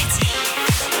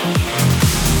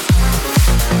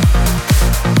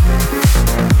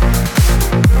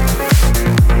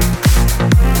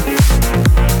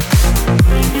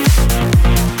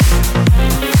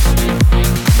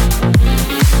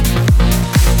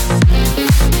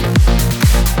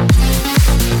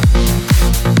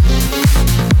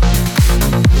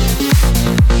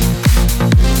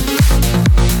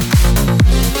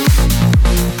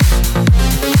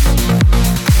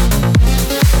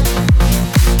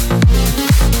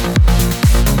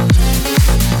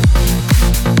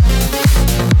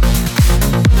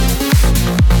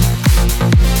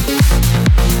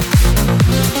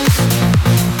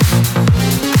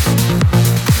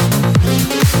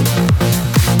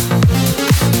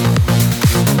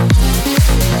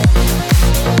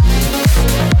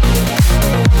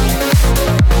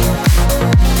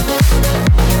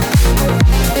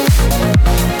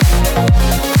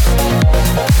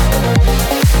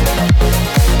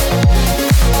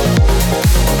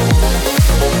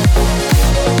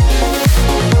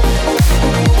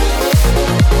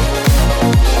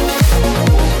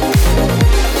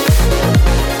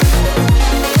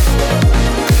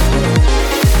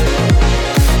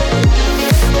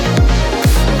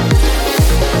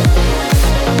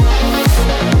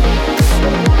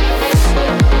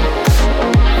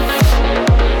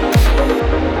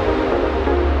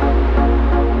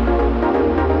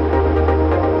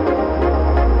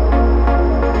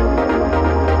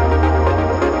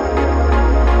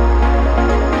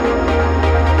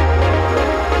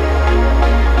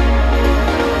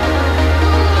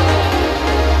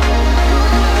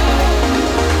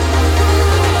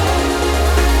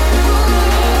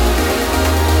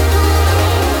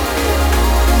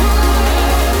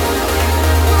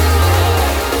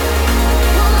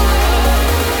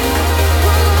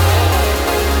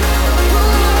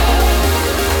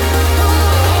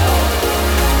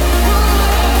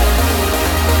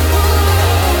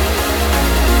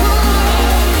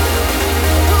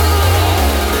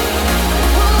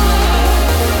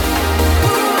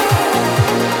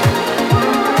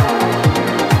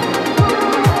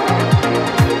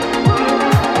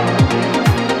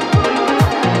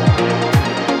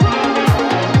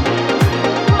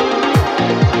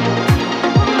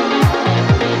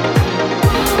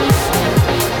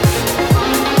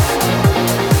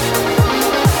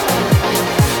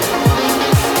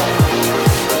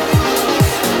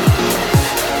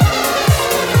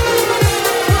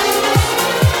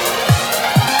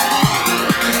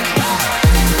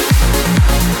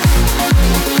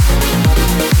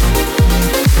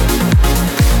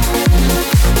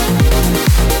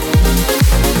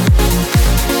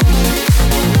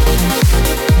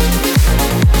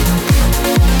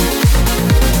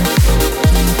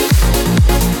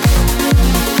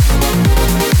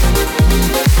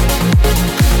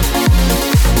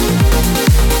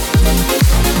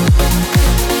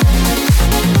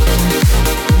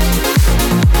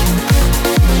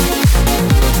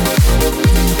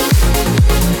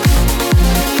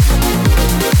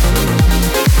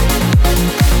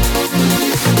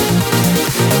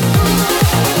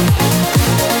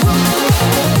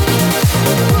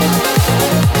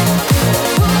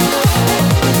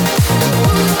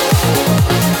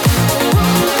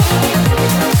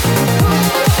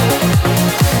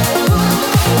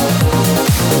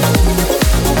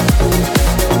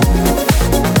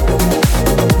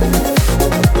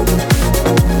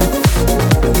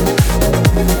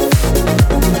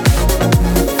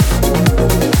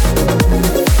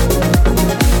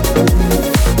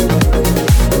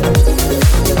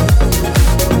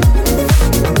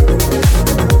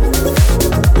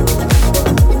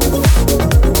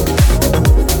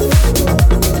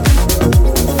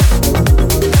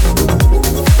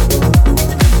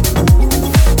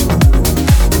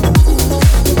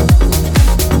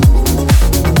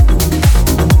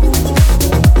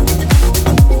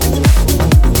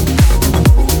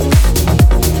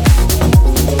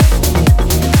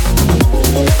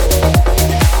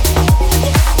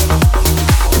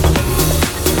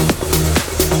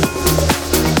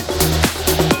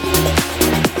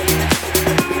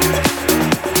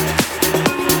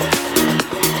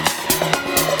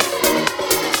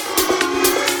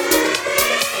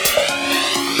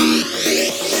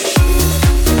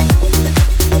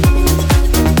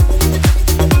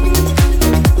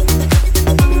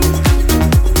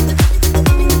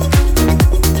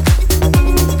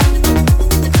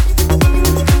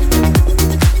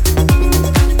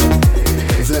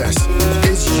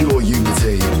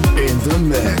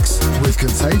 with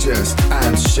Contagious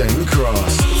and Shane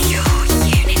Cross.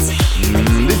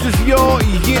 This is Your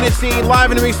Unity,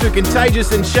 live in a mix with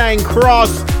Contagious and Shane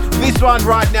Cross. This one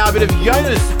right now, a bit of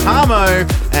Joonas, Hahmo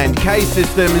and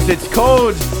K-Systems. It's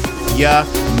called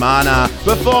Yamana.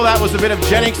 Before that was a bit of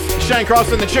Genix, Shane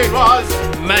Cross, and the tune was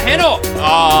Maheno.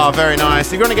 Oh, very nice.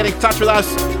 If you want to get in touch with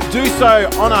us, do so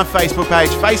on our Facebook page,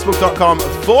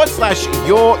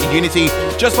 facebook.com/YourUnity,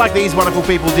 just like these wonderful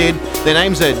people did. Their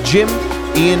names are Jim,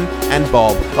 Ian and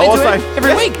Bob.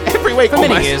 Every week. Every week. For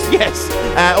almost. many years. Yes.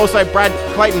 Also, Brad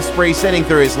Clayton Spree sending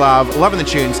through his love. Loving the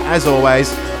tunes, as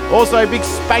always. Also, big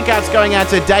spank outs going out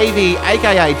to Davey,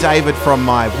 a.k.a. David from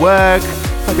my work.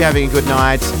 Hope you're having a good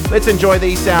night. Let's enjoy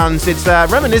these sounds. It's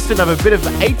reminiscent of a bit of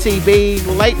ATB,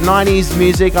 late 90s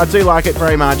music. I do like it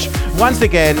very much. Once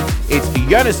again, it's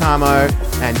Joonas, Hahmo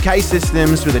and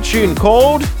K-Systems with a tune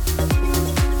called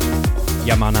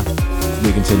Yamana.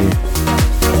 We continue.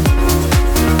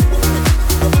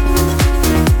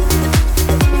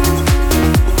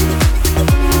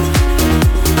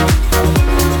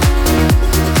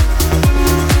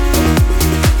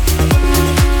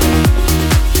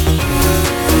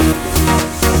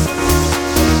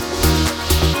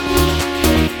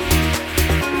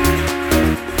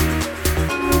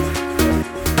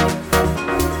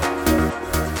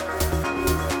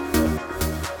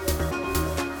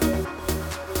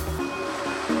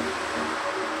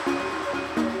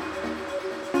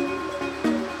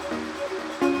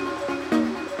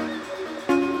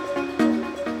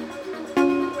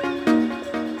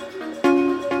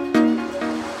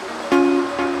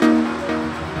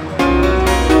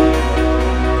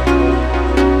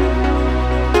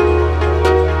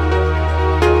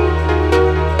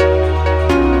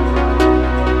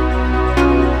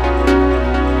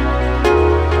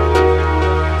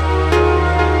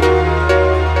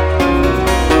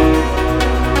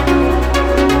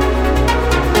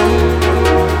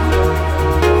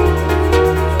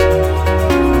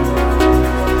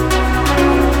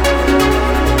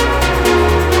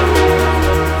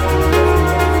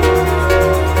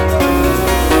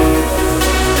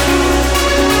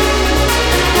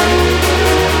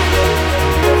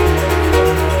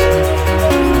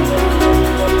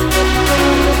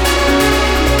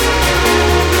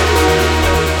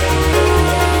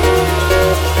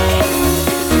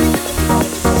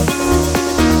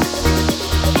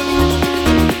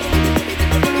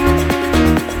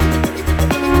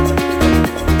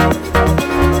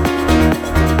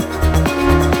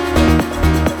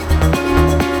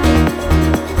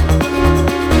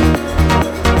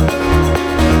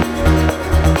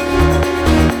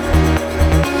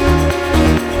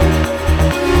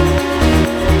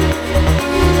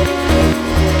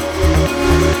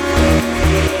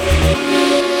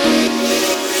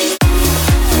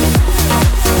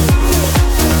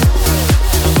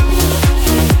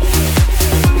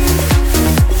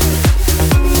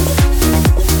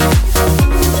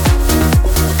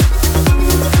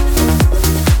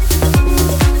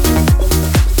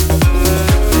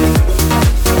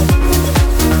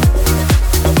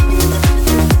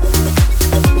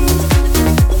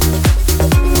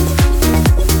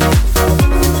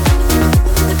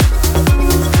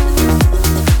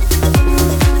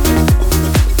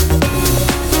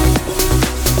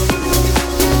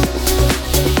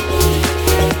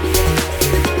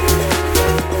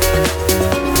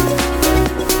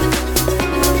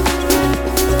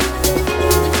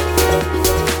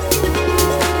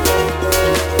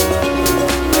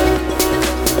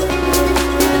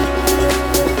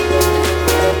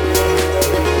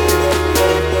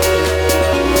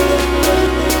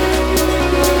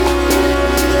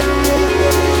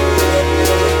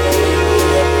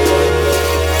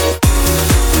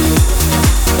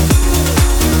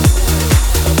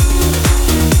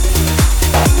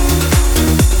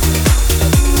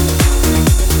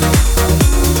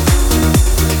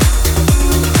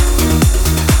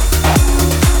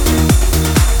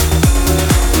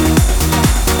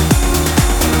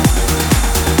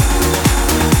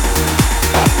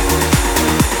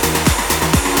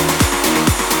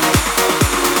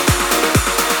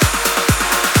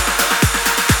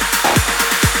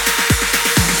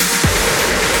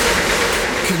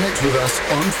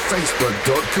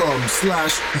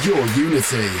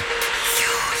 facebook.com/YourUnity.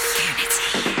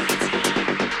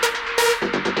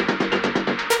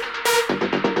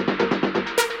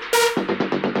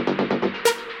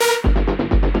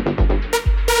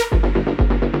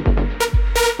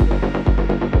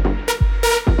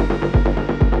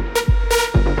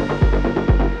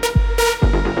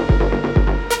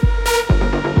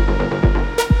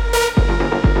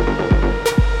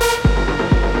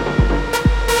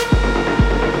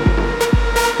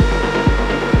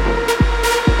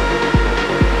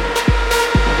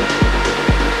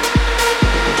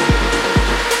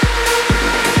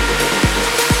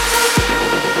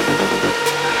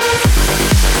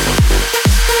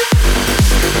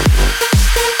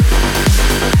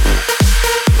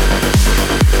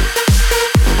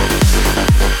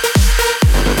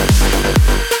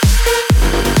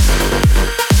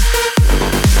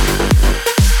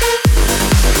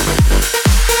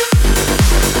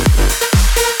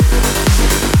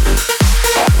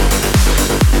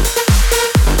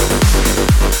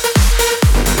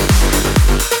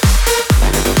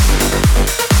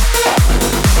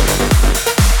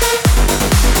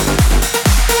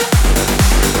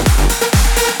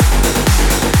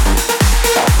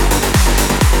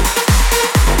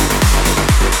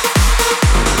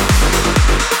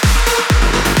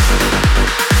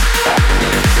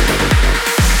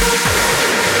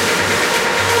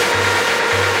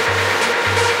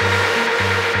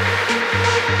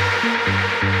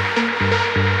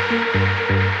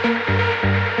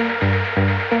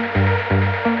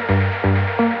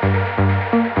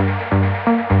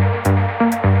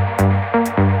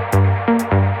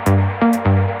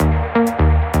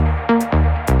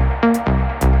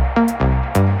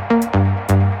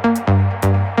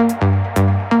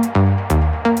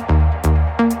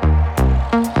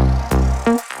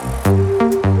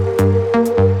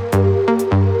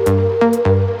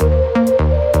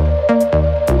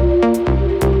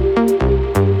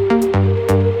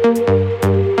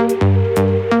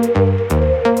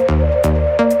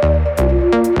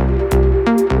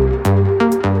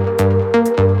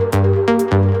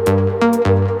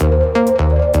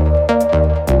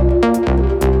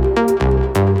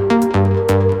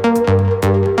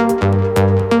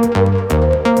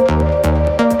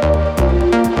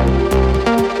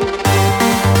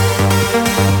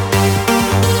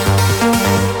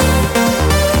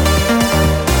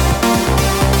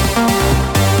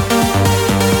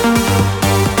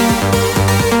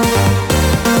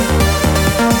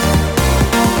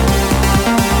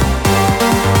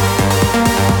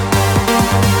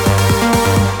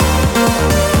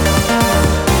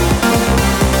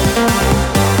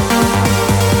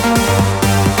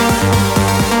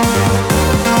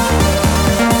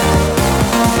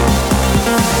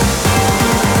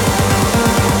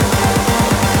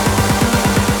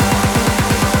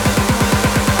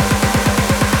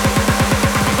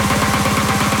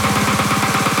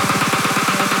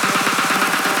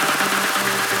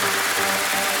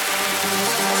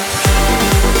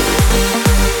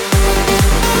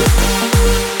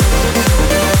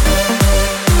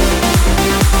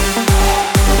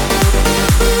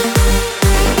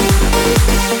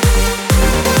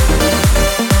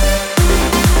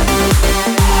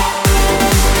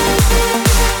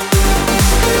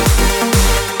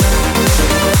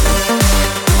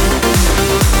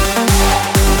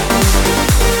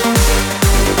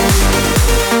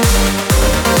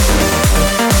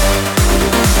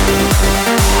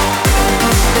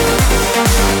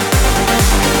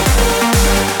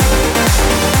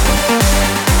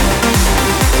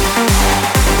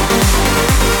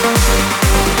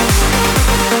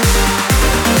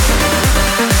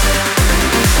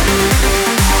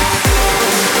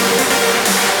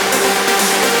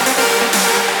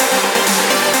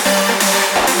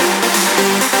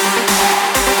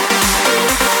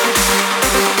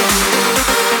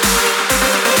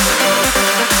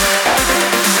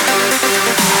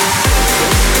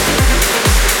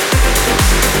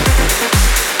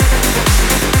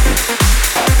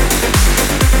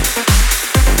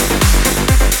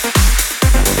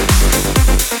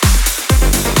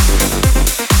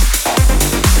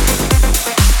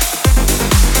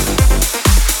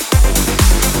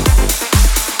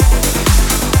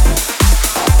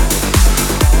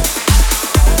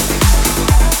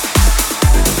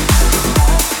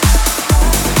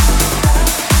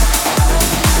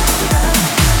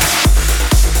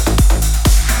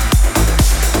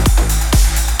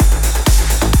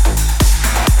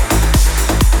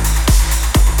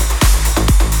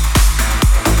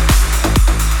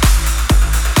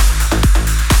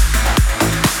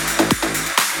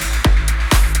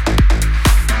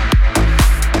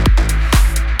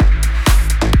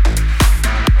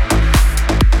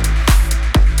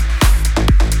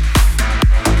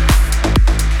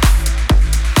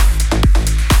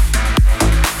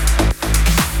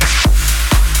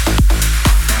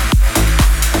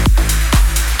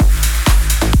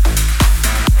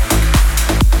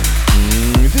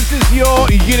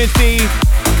 Unity.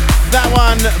 That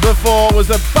one before was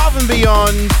Above and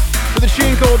Beyond with a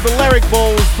tune called Balearic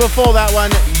Balls. Before that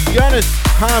one, Joonas,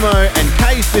 Hahmo and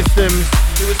K-Systems.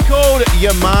 It was called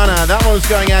Yamana. That one was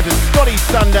going out to Scotty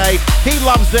Sunday. He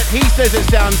loves it. He says it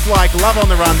sounds like Love on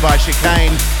the Run by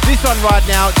Chicane. This one right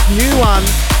now, it's a new one.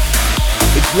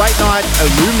 It's Late Night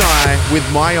Alumni with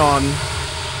Mayon.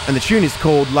 And the tune is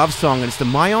called Love Song, and it's the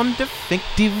Mayon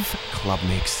Defective Club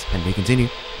Mix. And we continue.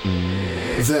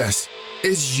 This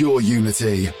is your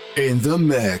Unity in the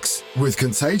mix with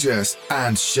Contagious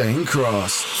and Shane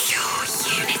Cross.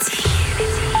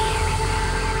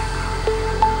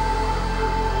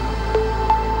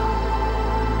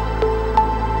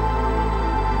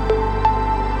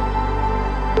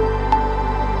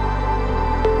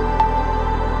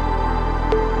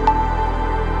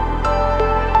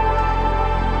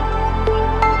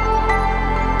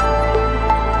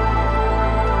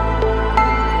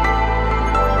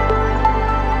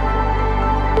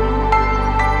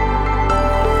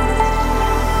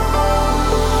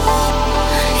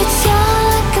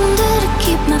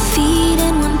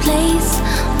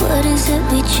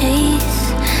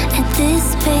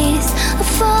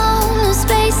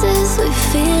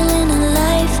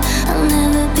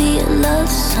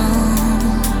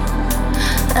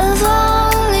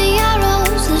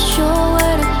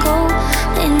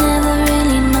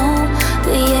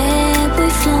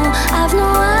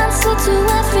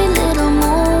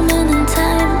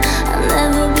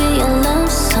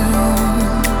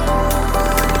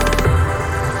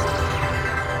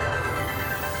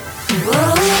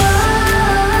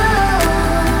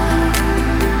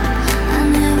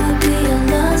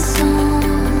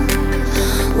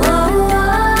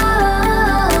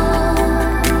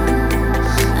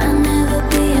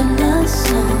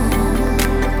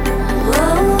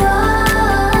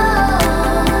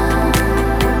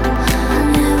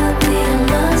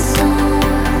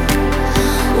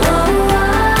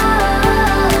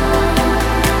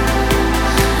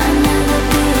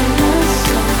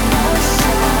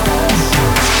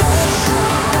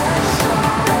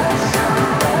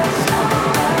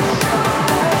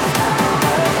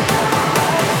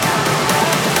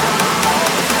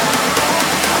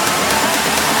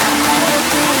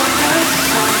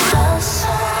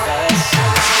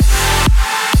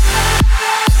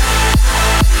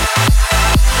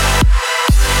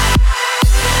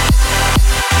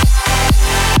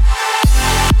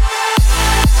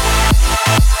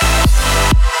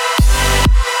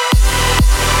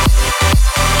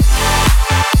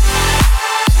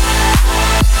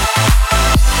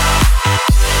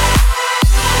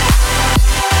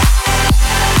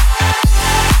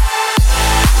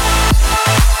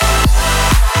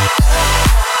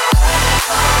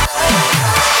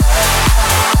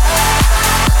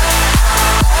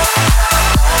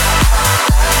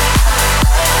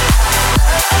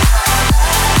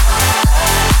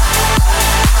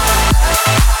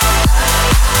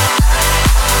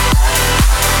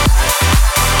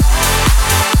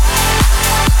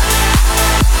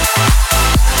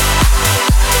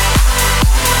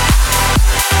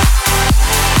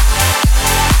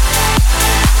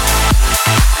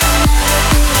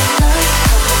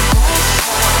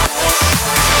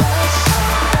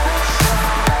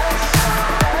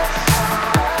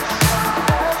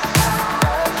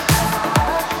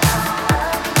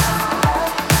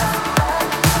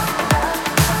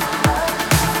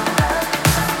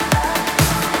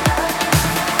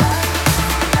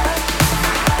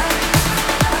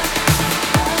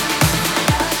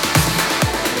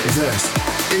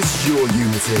 Your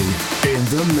Unity. In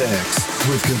the mix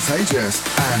with Contagious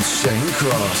and Shane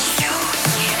Cross.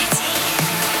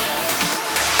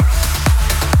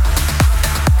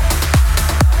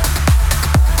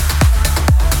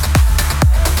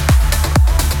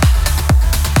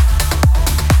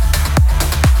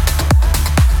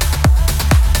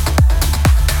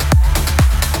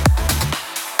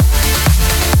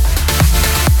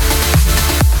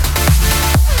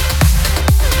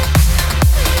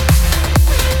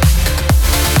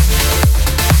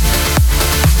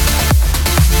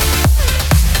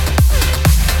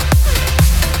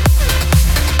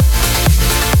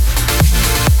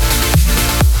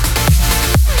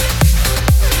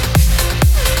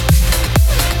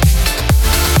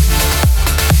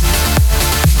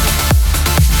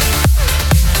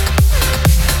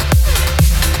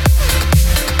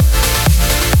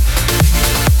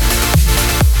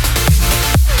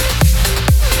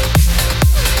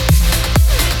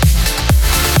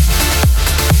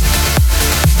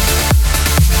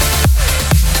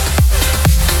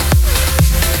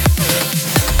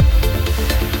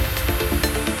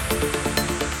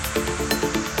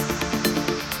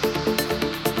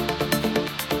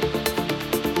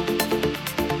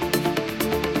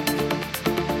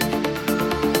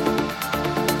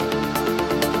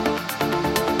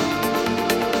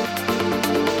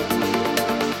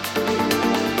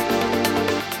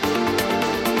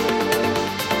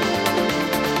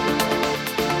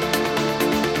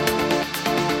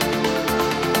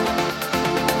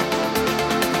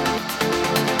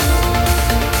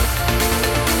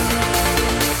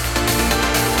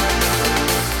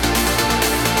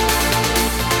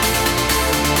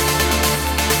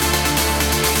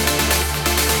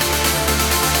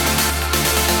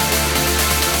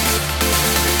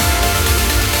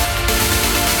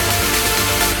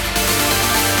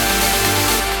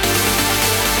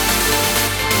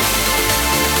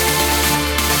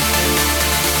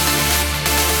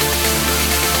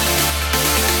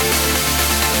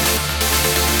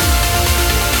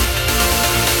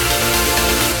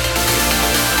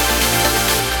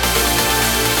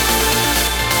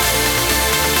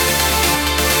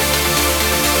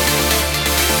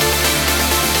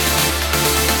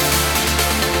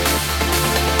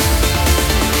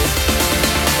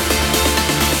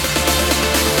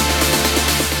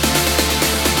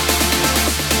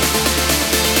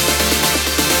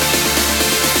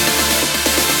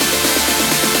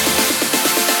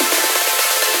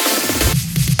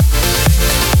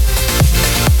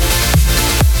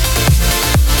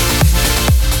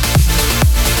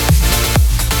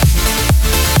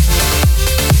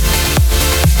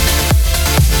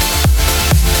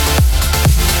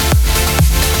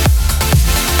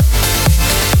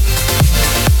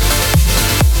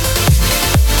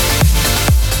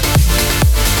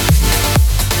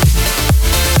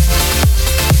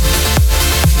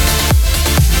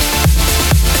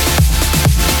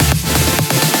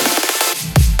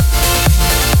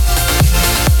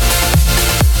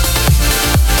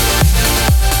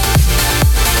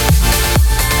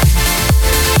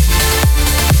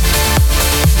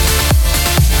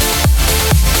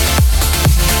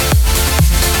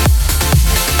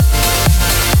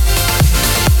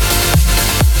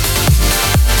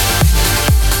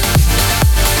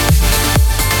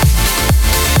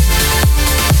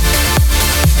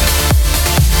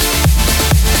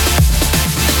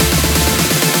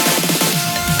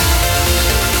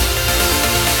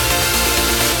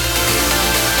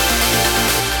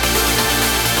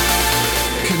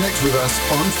 us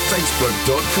on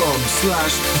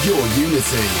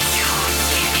facebook.com/yourunity.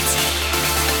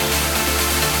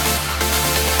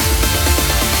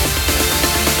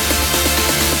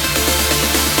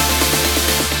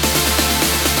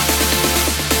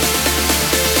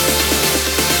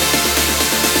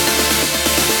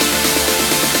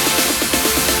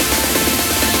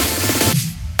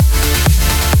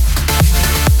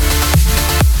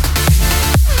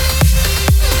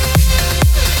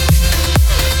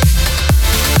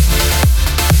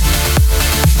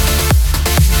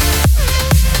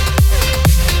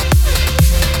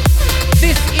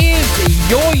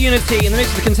 Unity in the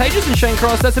mix with Contagious and Shane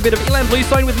Cross. That's a bit of Elan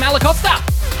Bluestone with Malacosta.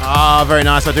 Ah, very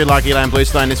nice. I do like Elan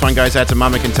Bluestone. This one goes out to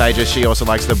Mama Contagious. She also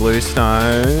likes the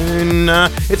Bluestone.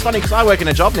 It's funny because I work in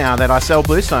a job now that I sell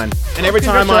Bluestone. And every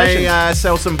time I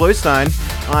sell some Bluestone,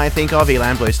 I think of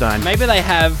Elan Bluestone. Maybe they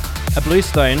have a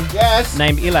Bluestone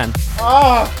named Elan.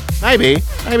 Oh, maybe.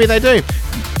 Maybe they do.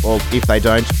 Well, if they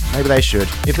don't, maybe they should.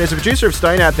 If there's a producer of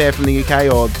Stone out there from the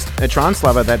UK or a trance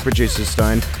lover that produces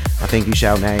Stone, I think you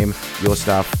shall name your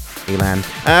stuff Elan.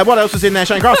 What else was in there,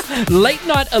 Shane Cross? Late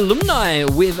Night Alumni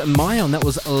with Mayon. That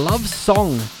was Love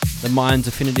Song, the Mayon's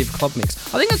Definitive Club Mix.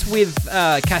 I think that's with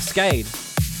Kaskade.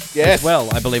 Yes. As well,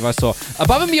 I believe I saw.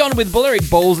 Above and Beyond with Balearic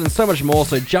Balls and so much more.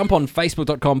 So jump on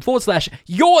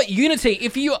facebook.com/yourunity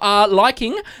if you are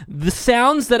liking the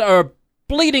sounds that are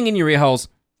bleeding in your ear holes.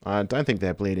 I don't think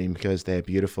they're bleeding because they're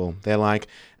beautiful. They're like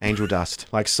angel dust,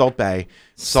 like Salt Bay.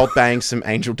 Salt baying some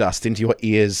angel dust into your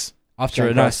ears. After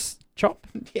a nice chop?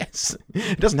 Yes.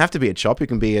 It doesn't have to be a chop. It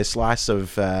can be a slice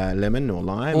of lemon or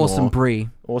lime. Or some brie.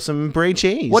 Or some brie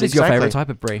cheese. What is your favourite type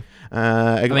of brie?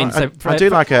 I do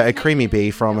like a creamy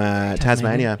brie from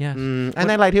Tasmania. Yeah. And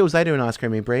Adelaide Hills, they do a nice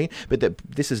creamy brie. But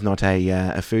this is not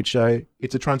a food show.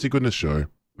 It's a Trancy Goodness show.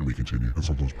 And we continue, and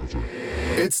sometimes better.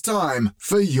 It's time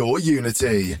for Your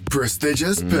Unity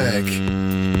Prestigious Pick.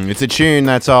 It's a tune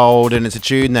that's old, and it's a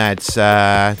tune that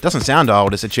doesn't sound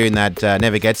old. It's a tune that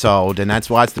never gets old, and that's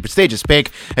why it's the prestigious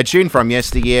pick. A tune from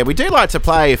yesteryear. We do like to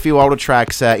play a few older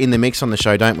tracks in the mix on the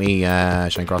show, don't we,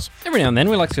 Shane Cross? Every now and then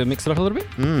we like to mix it up a little bit.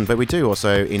 But we do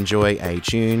also enjoy a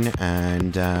tune,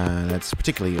 and that's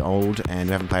particularly old, and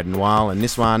we haven't played in a while. And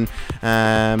this one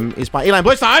is by Elan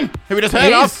Bluestone, who we just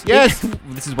heard of. Yes.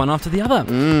 This is one after the other.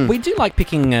 We do like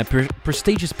picking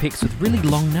prestigious picks with really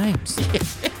long names.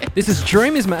 This is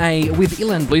Dream Isma-Ae with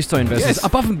Elan Bluestone versus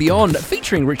Above and Beyond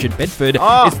featuring Richard Bedford.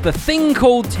 It's the Thing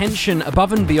Called Tension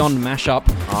Above and Beyond mashup,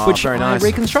 which I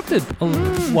reconstructed a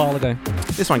while ago.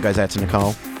 This one goes out to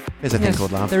Nicole. There's a thing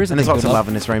called love. There is and there's lots of love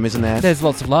in this room, isn't there? There's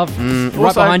lots of love. Right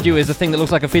also, behind you is a thing that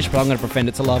looks like a fish, but I'm going to pretend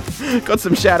it's a love. Got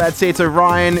some shout-outs here to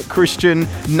Ryan, Christian,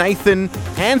 Nathan,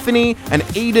 Anthony, and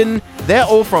Eden. They're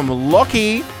all from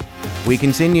Lockie. We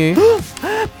continue.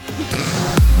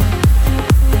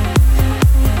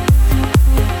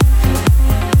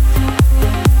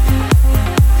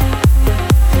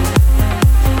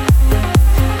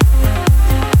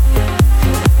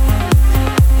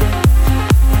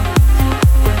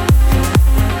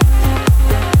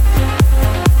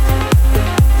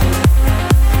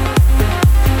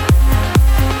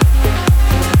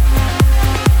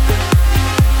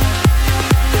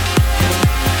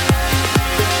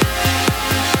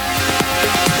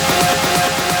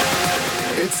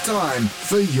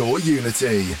 For Your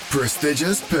Unity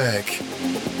Prestigious Pick.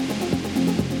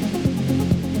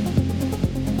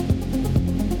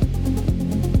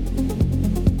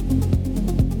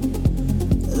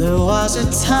 There was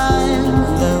a time,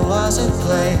 there was a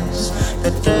place,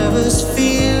 but there was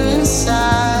fear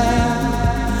inside.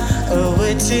 A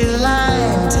witty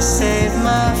line to save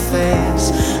my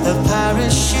face, a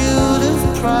parachute of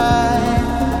pride.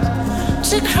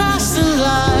 To cross the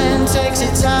line takes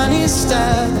a tiny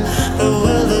step, but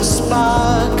will the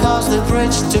spark cause the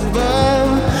bridge to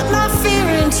burn? My fear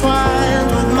entwined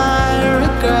with my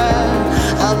regret,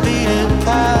 I'll beat a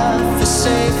path for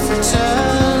safe return.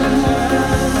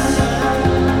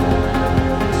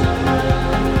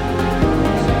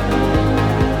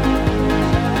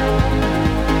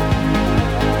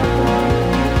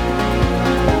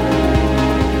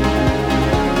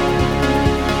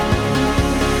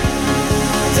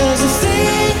 There's a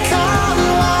thing called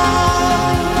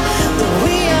love that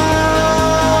we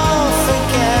all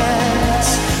forget,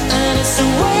 and it's a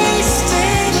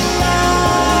wasted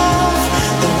love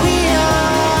that we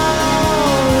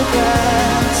all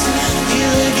regret. You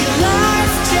live your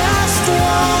life just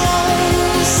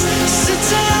once, so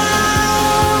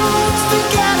don't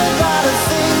forget about a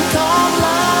thing called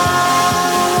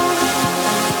love.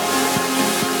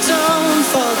 Don't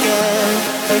forget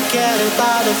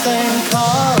about a thing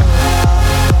called love.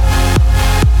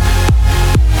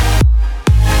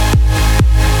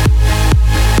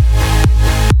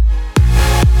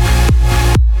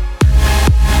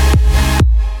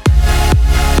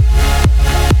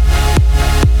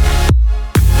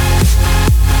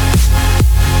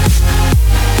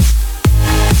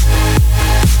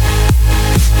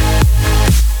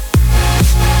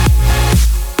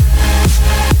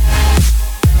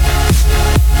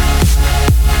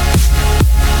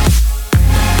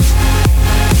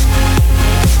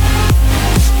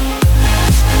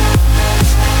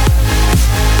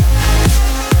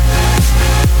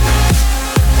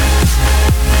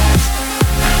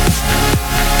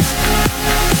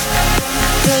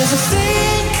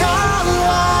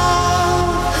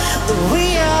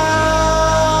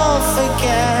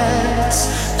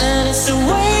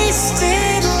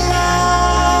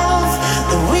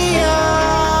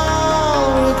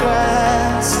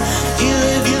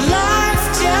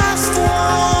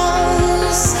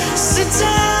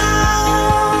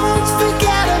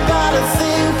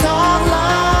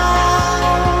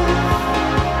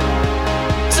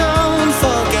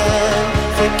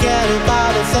 forget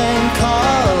about a thing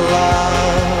called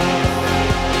love.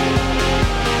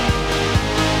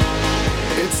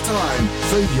 It's time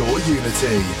for your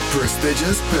Unity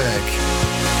prestigious pick.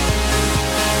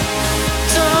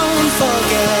 Don't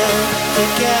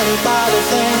forget about a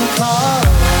thing called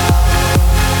love.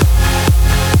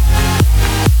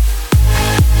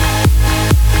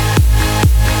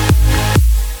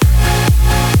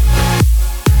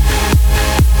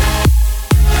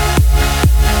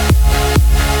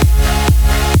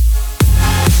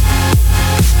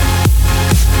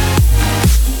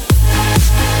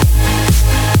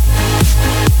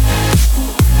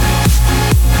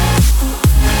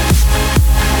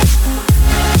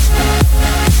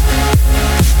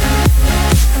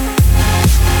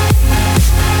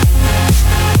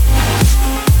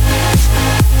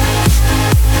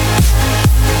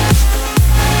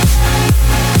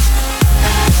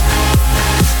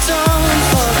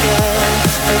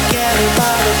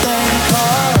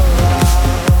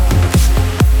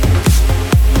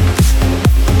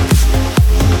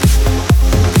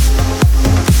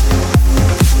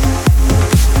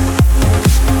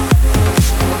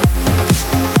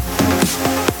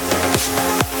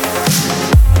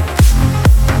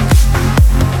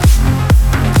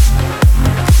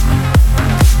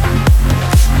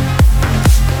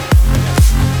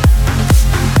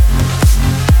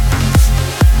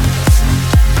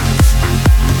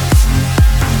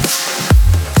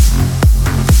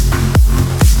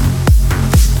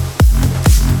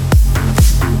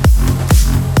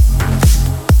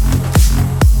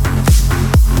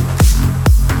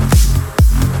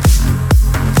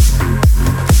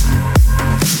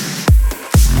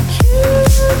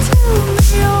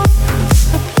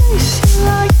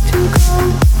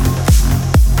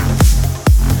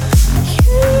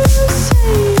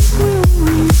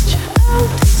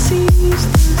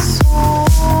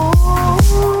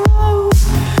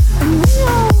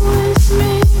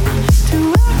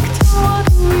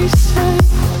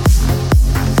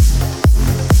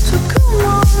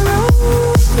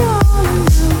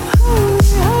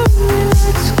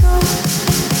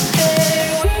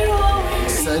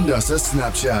 A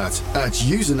Snapchat at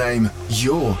username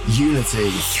Your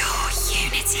Unity. Your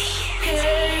Unity.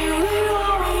 Hey, we're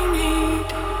all we need.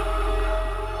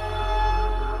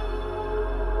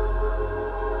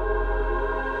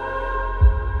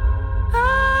 I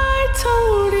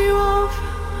told you of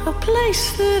a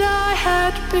place that I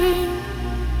had been.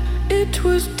 It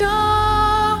was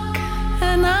dark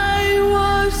and I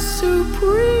was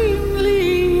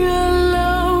supremely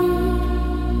alone.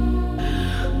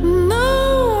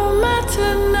 No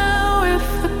matter now if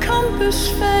the compass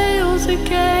fails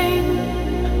again,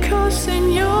 'cause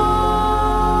in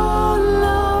your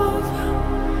love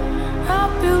I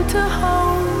built a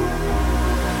home.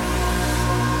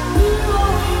 We're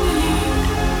all we need,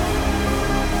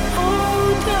 oh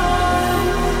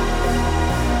darling.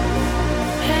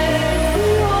 Hey,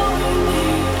 we're all we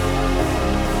need,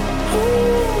 oh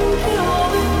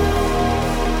darling.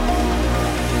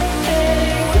 Hey,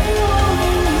 we're all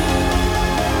we need,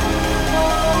 oh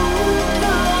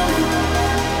darling.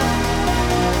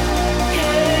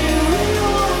 Hey, we're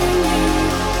all we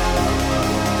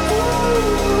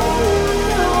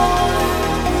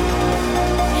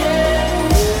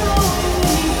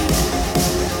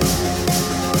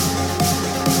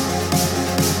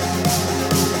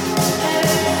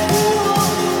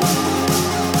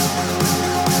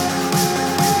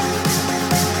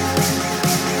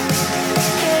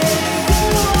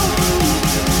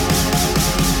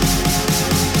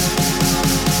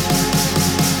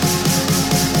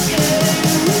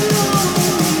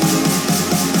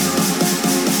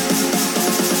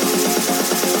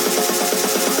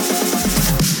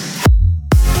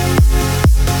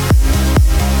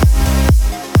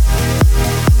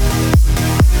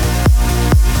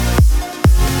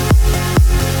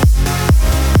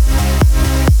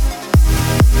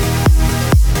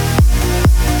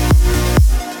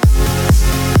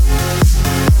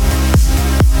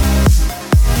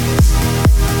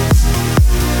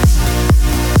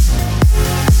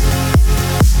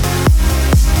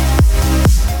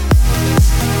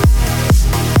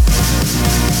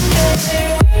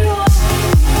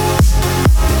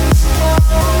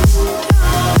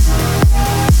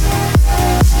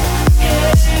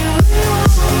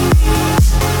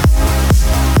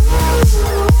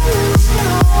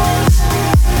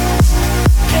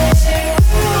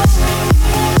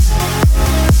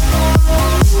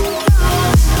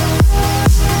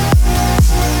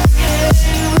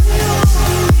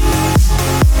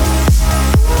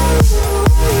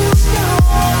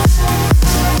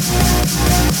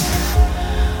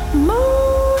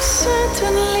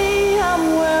certainly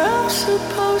I'm where I'm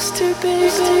supposed to be.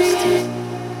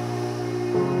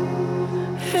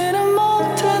 In a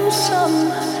molten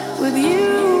sun, with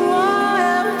you I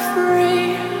am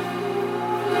free.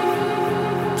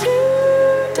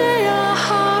 Today our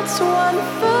hearts won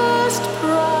first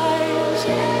prize,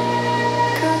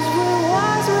 'cause we're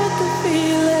wise with the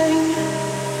feeling.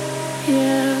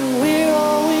 Yeah, we're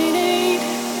all we need.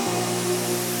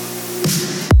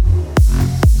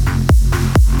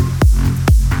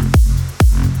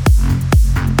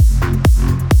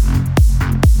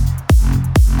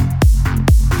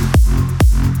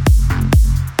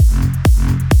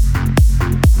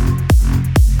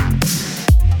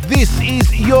 This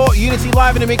is your Unity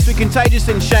Live in a Mix with Contagious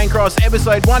and Shane Cross,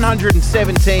 episode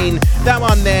 117. That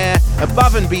one there,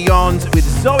 Above and Beyond with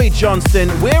Zoe Johnston.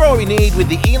 We're All We Need with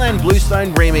the Elan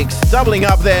Bluestone remix. Doubling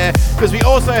up there, because we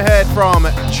also heard from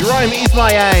Jerome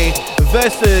Isma-Ae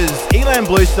versus Elan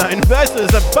Bluestone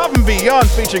versus Above and Beyond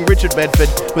featuring Richard Bedford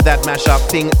with that mashup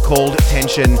thing called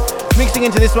Tension. Mixing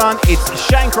into this one, it's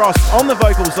Shane Cross on the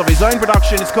vocals of his own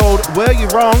production. It's called Were You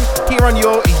Wrong, here on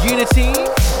your Unity.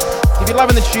 If you're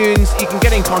loving the tunes, you can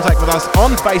get in contact with us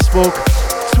on Facebook,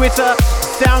 Twitter,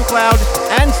 SoundCloud,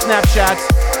 and Snapchat,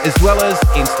 as well as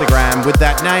Instagram with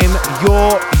that name,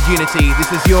 Your Unity.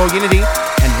 This is Your Unity,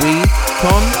 and we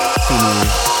continue.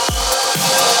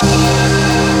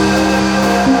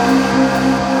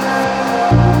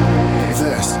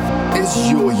 This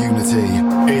is Your Unity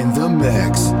in the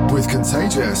Mix with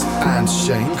Contagious and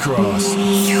Shane Cross.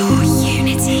 Your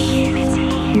Unity.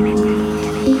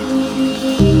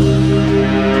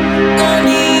 I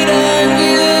need a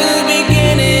new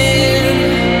beginning.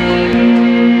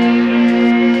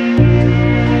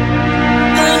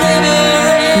 The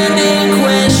never-ending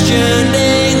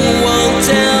questioning won't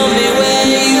tell me where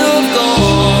you've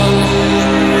gone.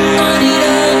 I need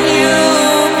a new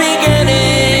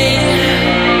beginning.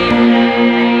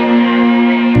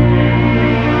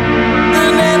 The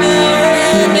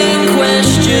never-ending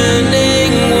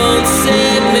questioning won't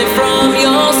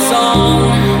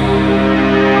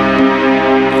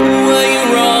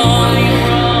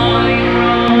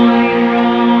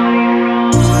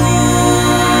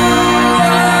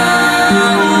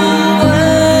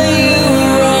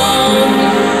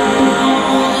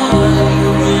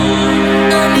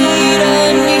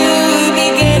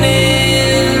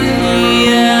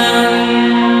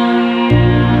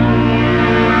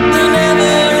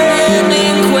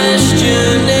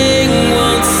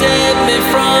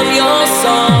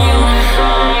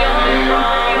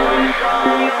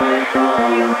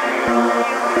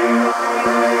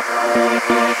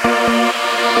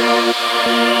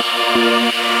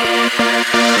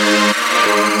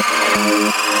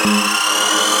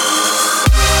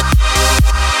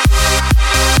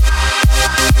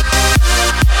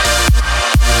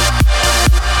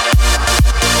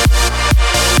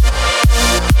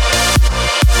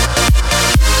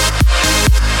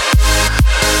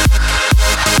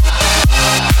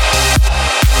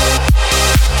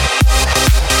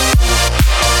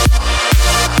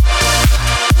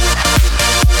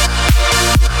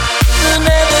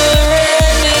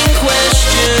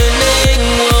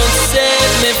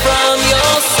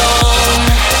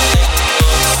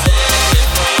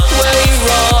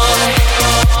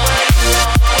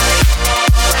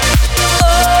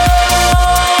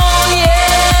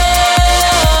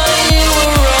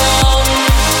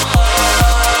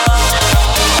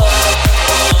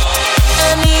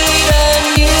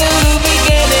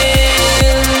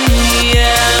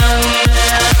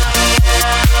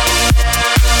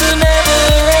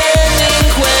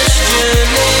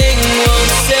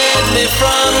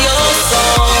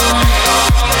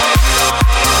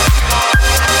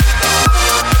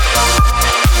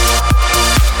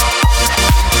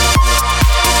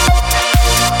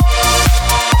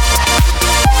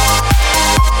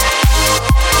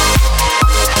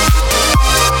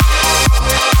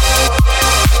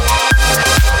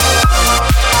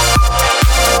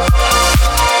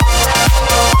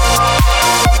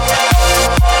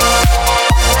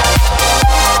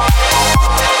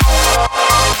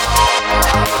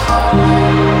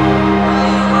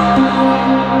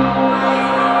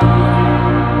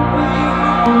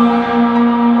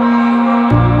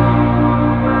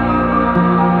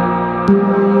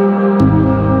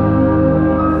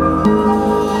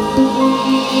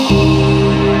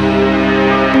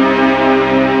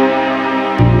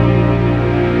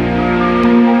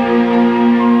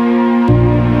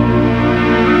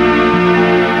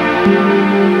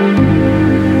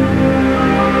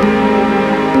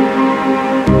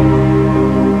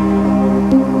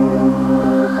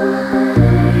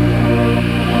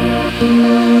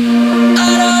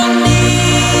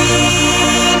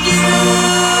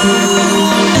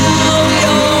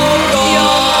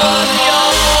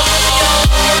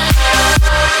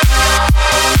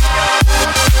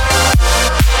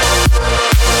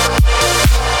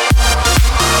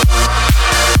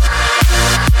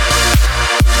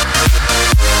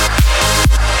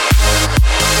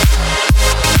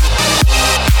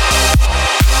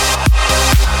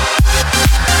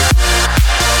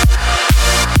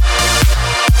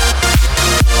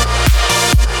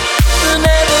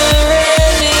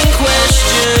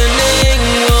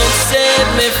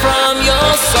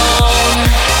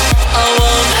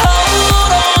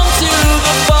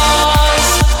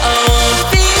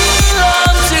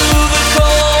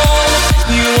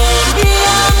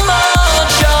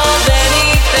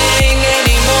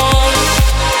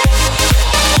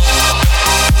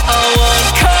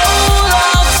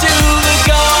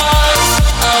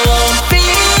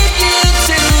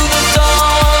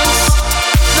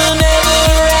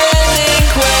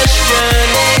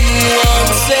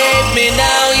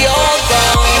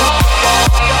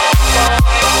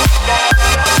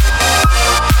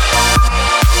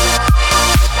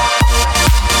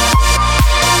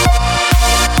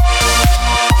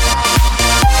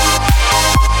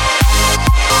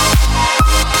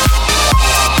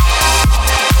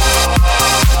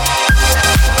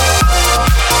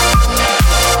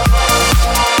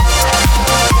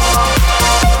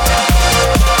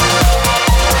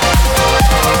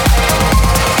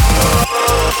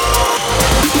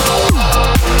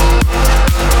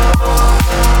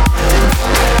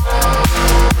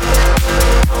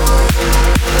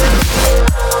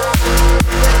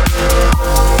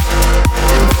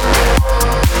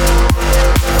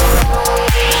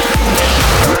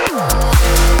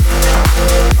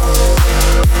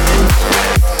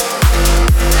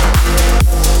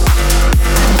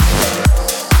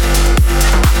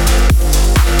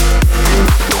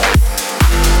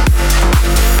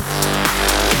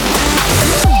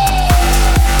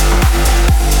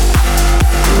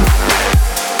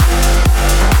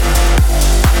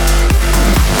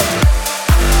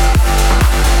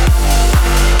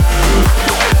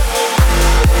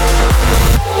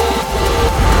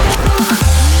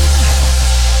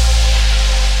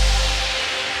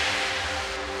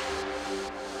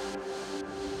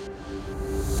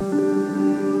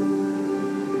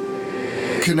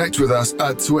Connect with us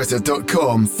at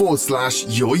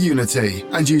twitter.com/yourunity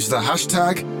and use the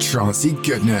hashtag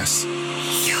TrancyGoodness.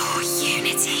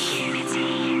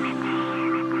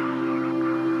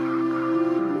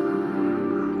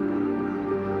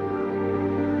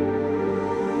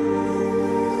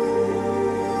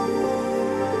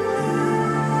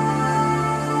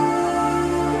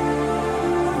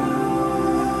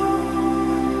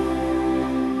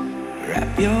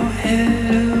 Wrap your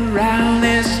head around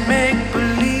this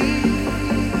make-believe.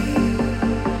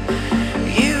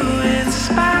 You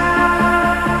inspire.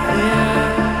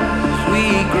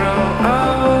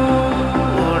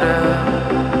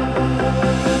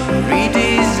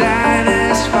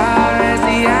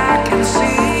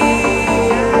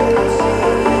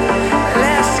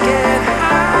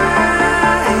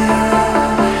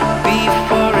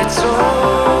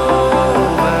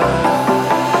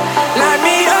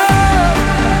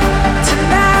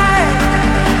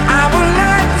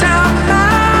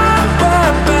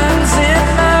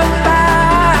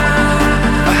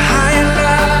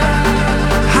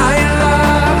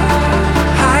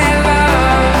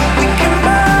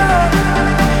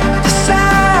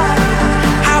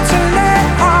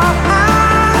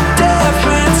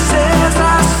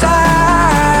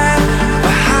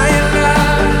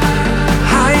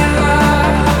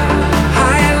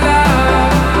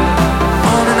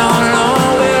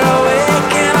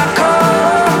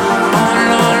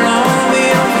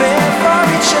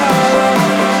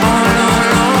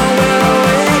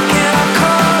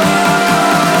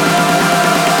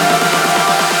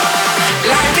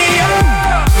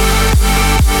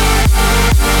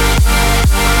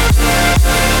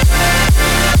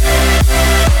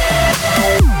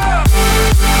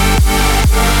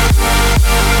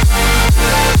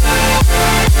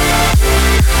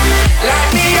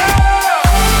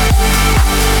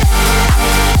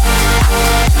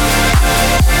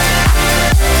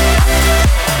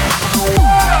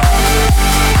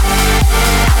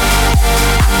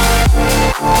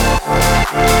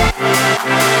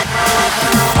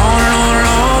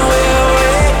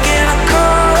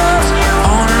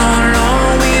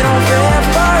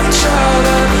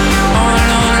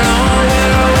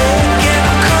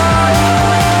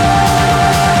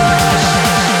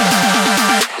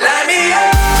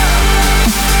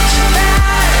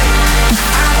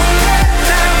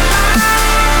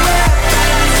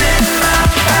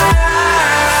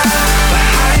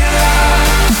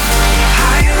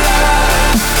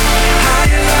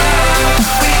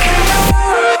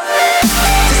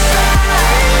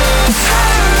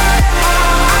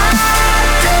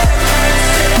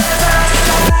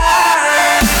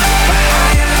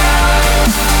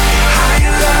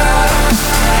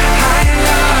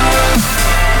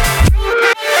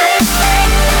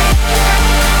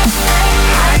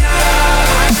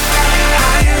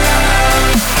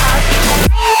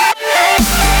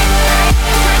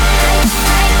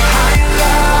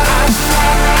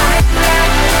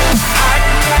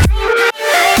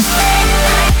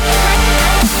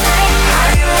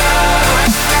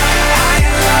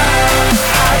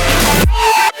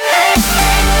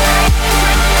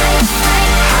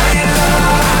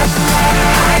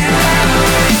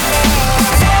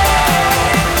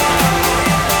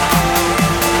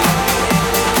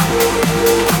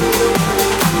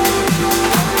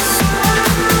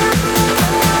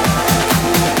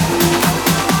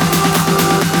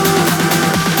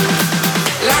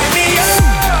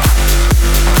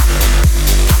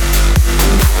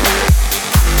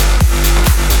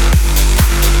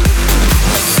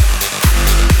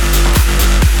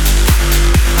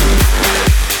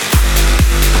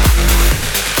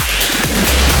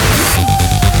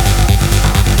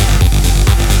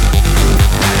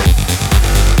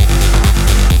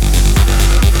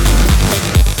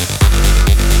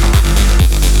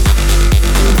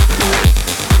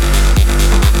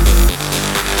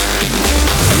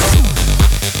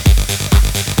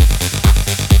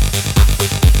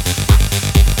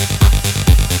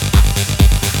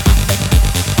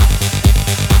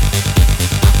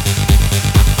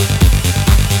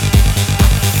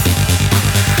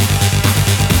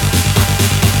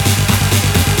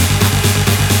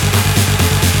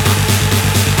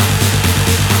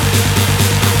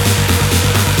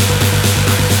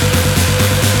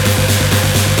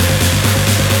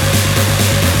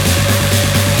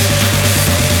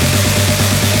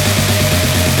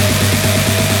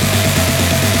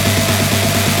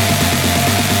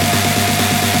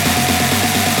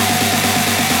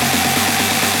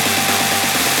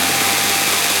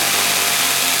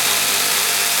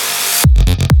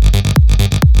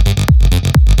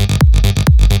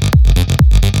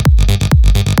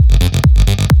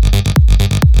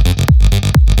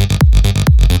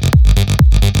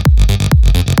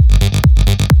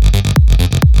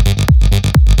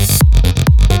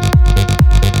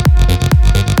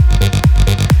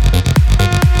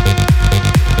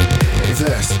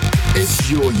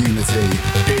 your Unity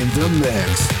in the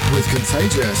mix with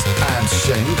Contagious and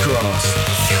Shane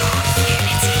Cross. Your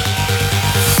Unity.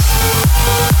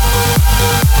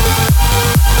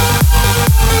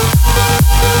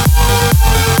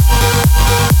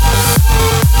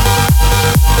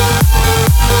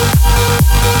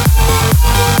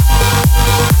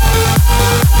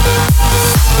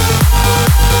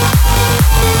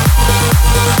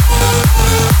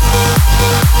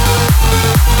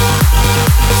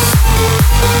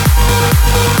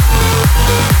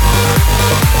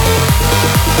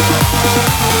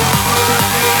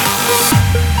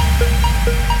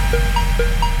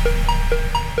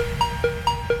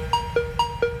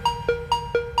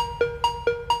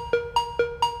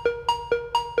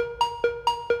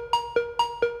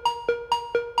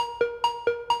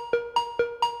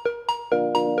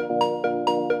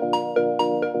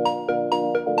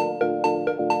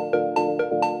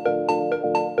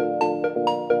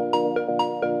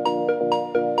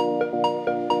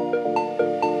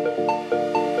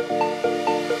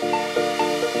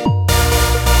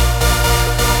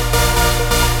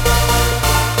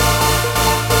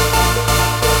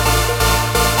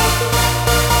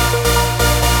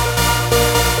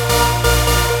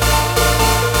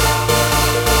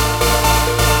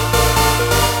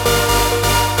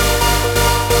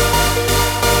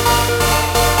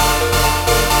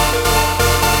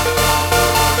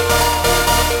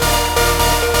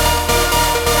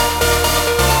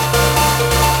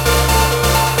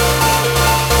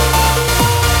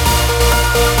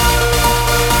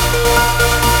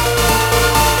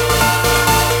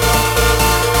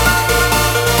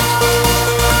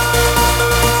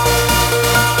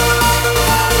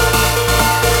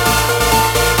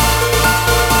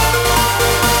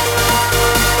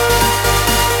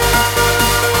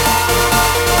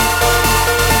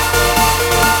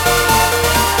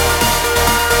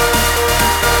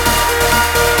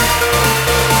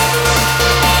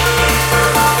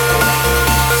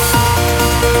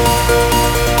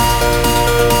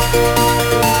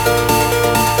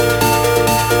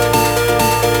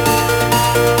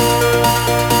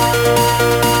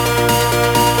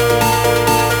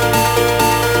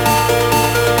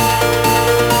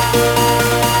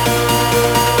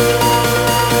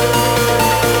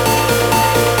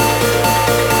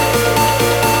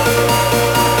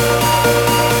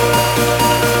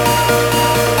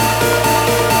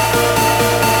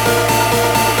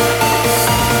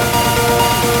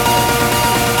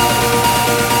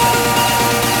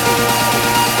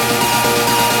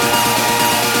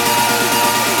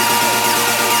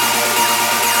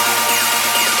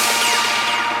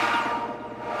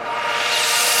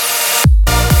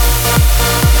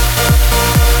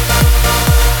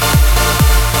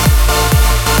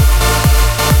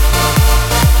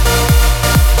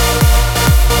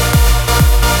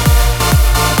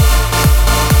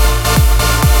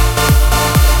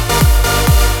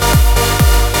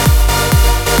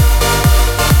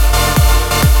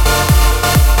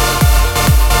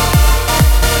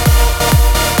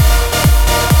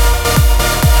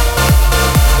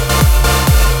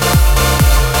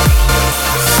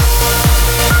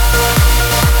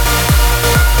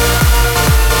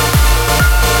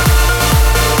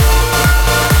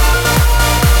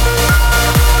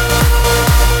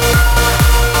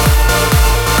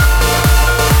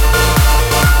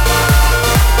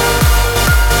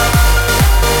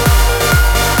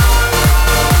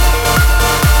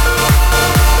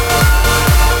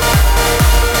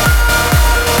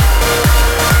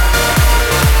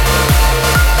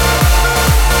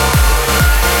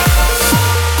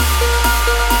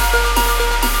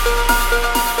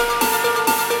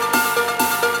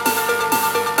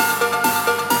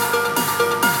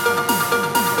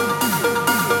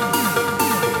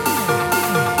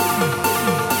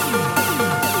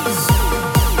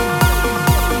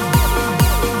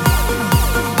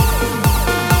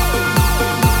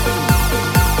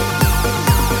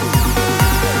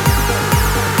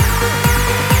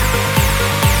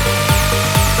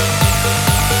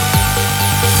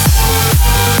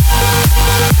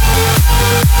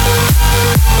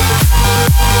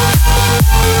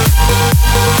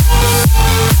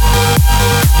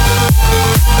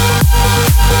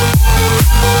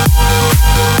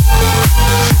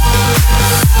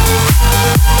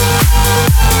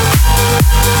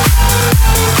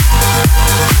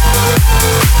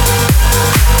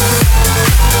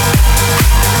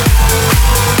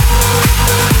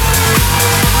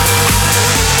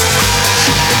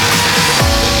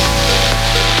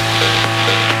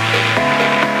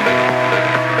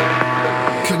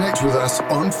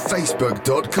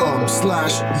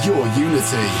 facebook.com/yourunity.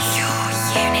 Your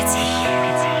Unity.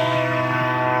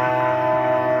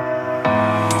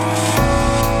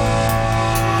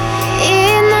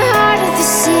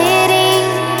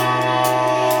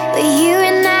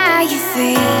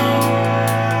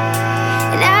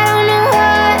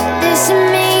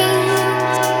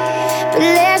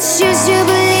 choose to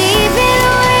believe in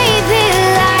a way that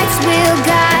lights will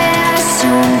guide us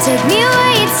home. Take me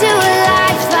away to a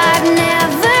life I've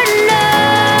never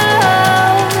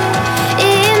known.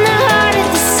 In the heart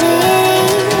of the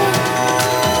city,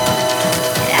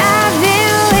 I've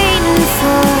been waiting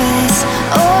for us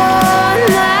all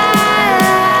my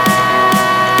life.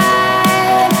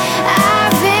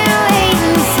 I've been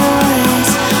waiting for us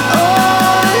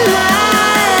all my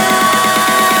life.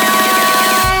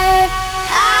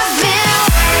 I've been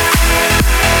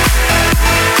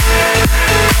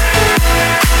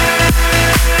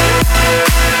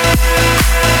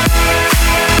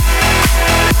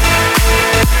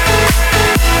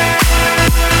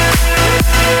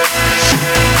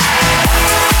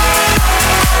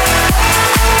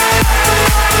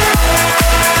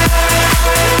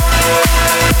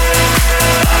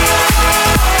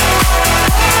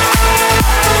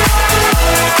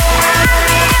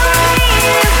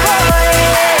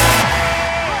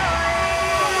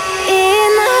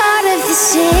in the heart of the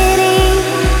city.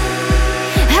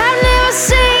 I've never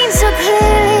seen so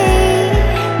clearly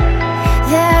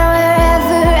that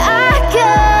wherever I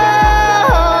go,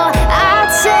 I'll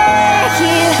take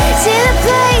you to the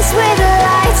place where the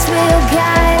lights will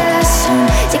guide us home.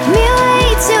 Take me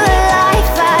away to a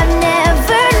life I've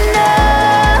never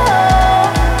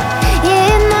known.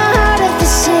 In the heart of the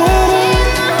city,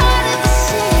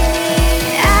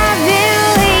 I've been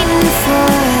waiting for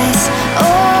us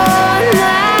all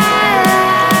my life.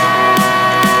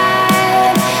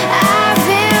 I've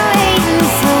been waiting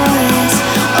for us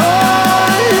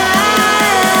all my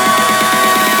life.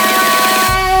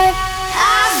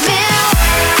 I've been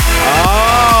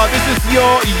Oh, this is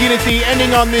your Unity.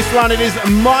 Ending on this one, it is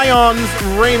Myon's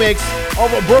remix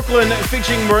of Brooklyn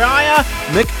featuring Mariah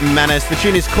McManus. The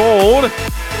tune is called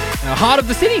Heart of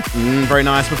the City. Very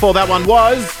nice. Before that one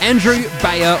was Andrew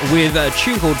Bayer with a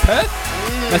tune called Perth.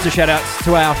 Massive shout outs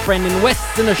to our friend in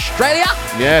Western Australia.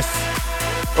 Yes.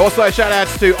 Also, shout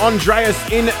outs to Andreas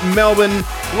in Melbourne.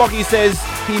 Lockie says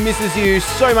he misses you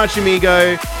so much,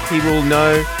 amigo. He will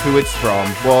know who it's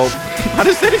from. Well, I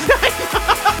just said his name.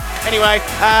 Anyway,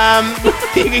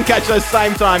 you can catch us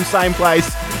same time, same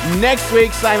place next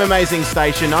week, same amazing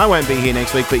station. I won't be here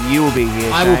next week, but you will be here.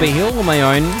 I will be here on my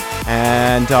own.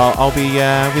 And I'll be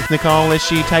with Nicole as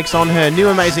she takes on her new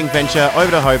amazing venture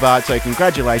over to Hobart. So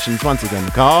congratulations once again,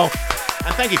 Nicole.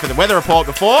 And thank you for the weather report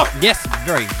before. Yes,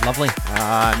 very lovely.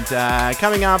 And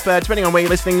coming up, depending on where you're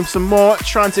listening, some more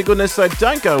transit goodness. So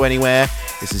don't go anywhere.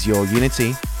 This is your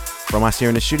Unity from us here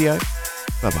in the studio.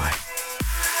 Bye-bye.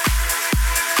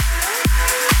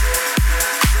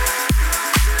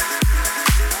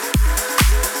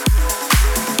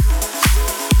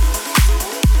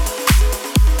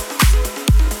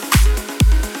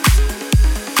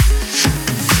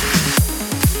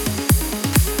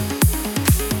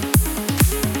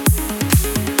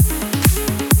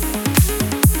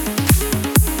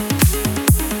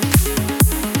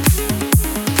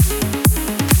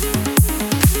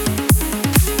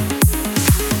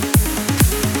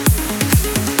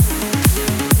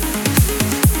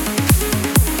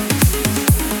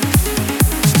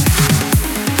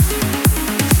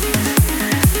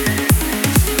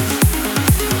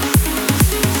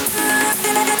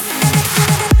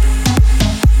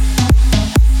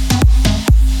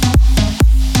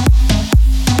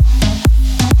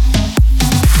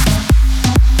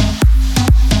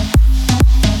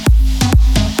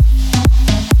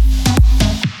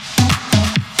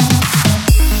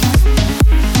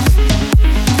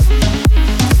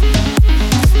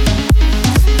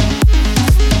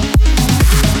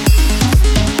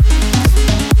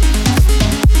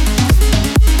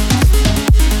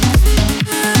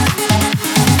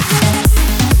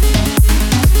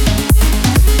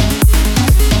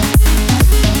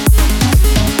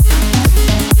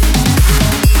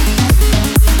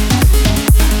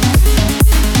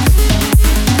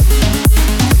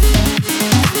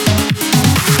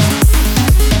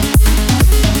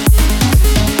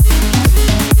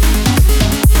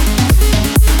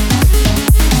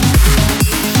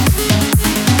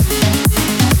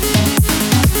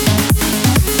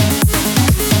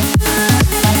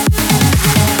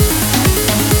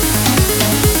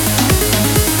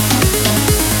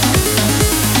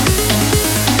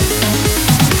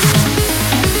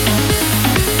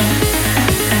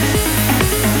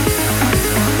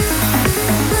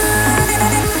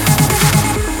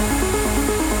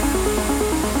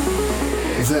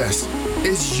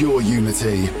 Your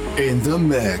Unity in the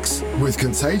mix with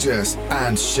Contagious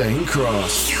and Shane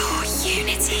Cross. Your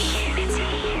Unity.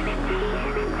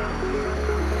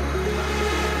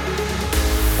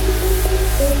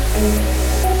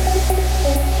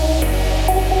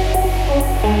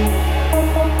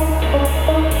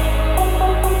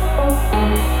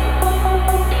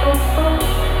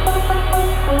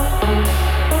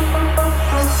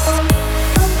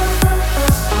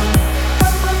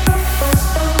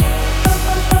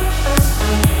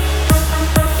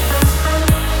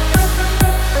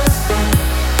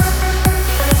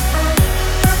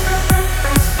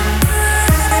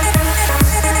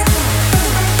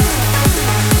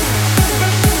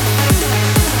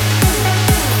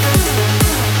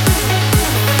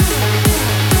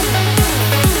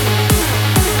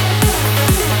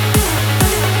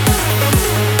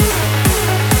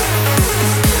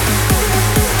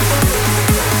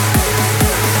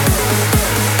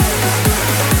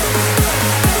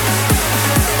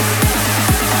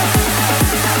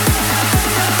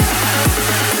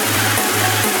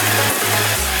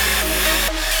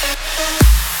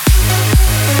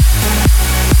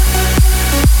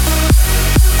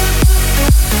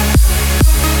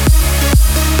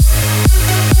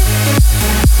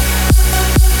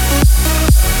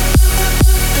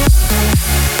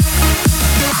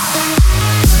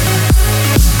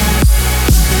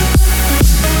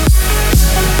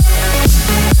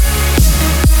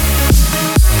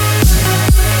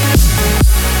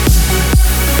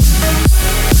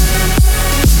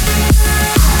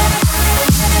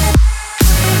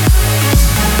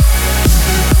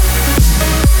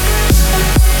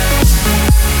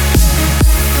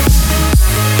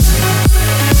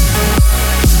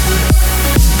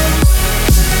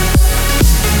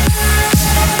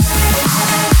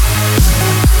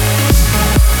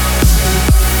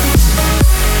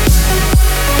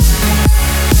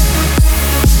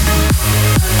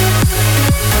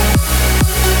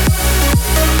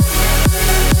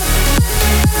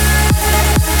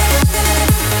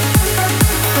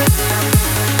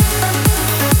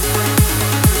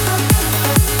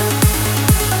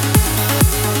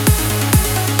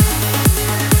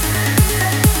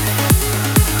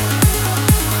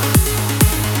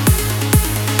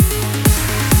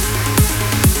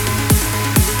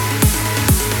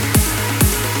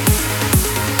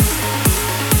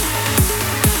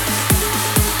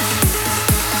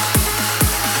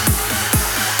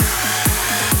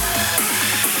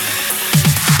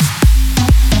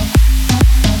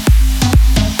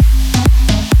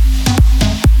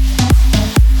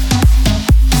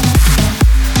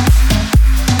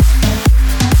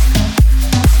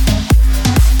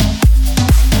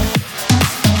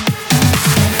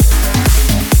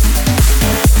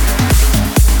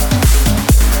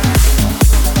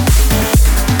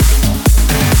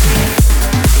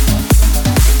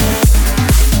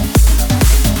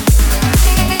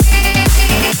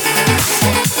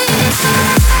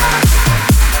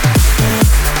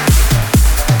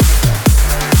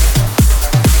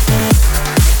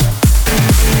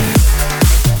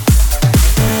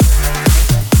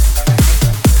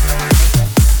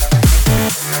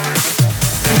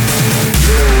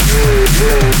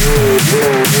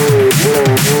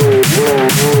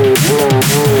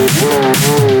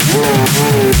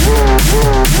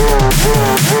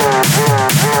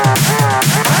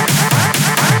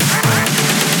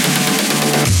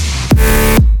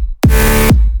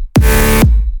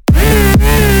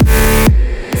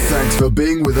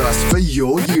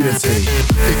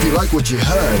 like what you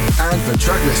heard and for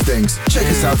track listings, check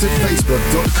us out at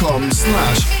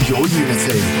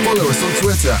facebook.com/YourUnity. Follow us on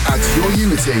Twitter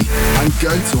 @YourUnity and go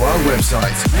to our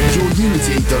website,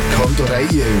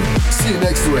 yourunity.com.au. See you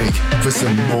next week for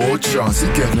some more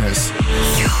trancey goodness.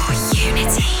 Your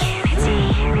Unity.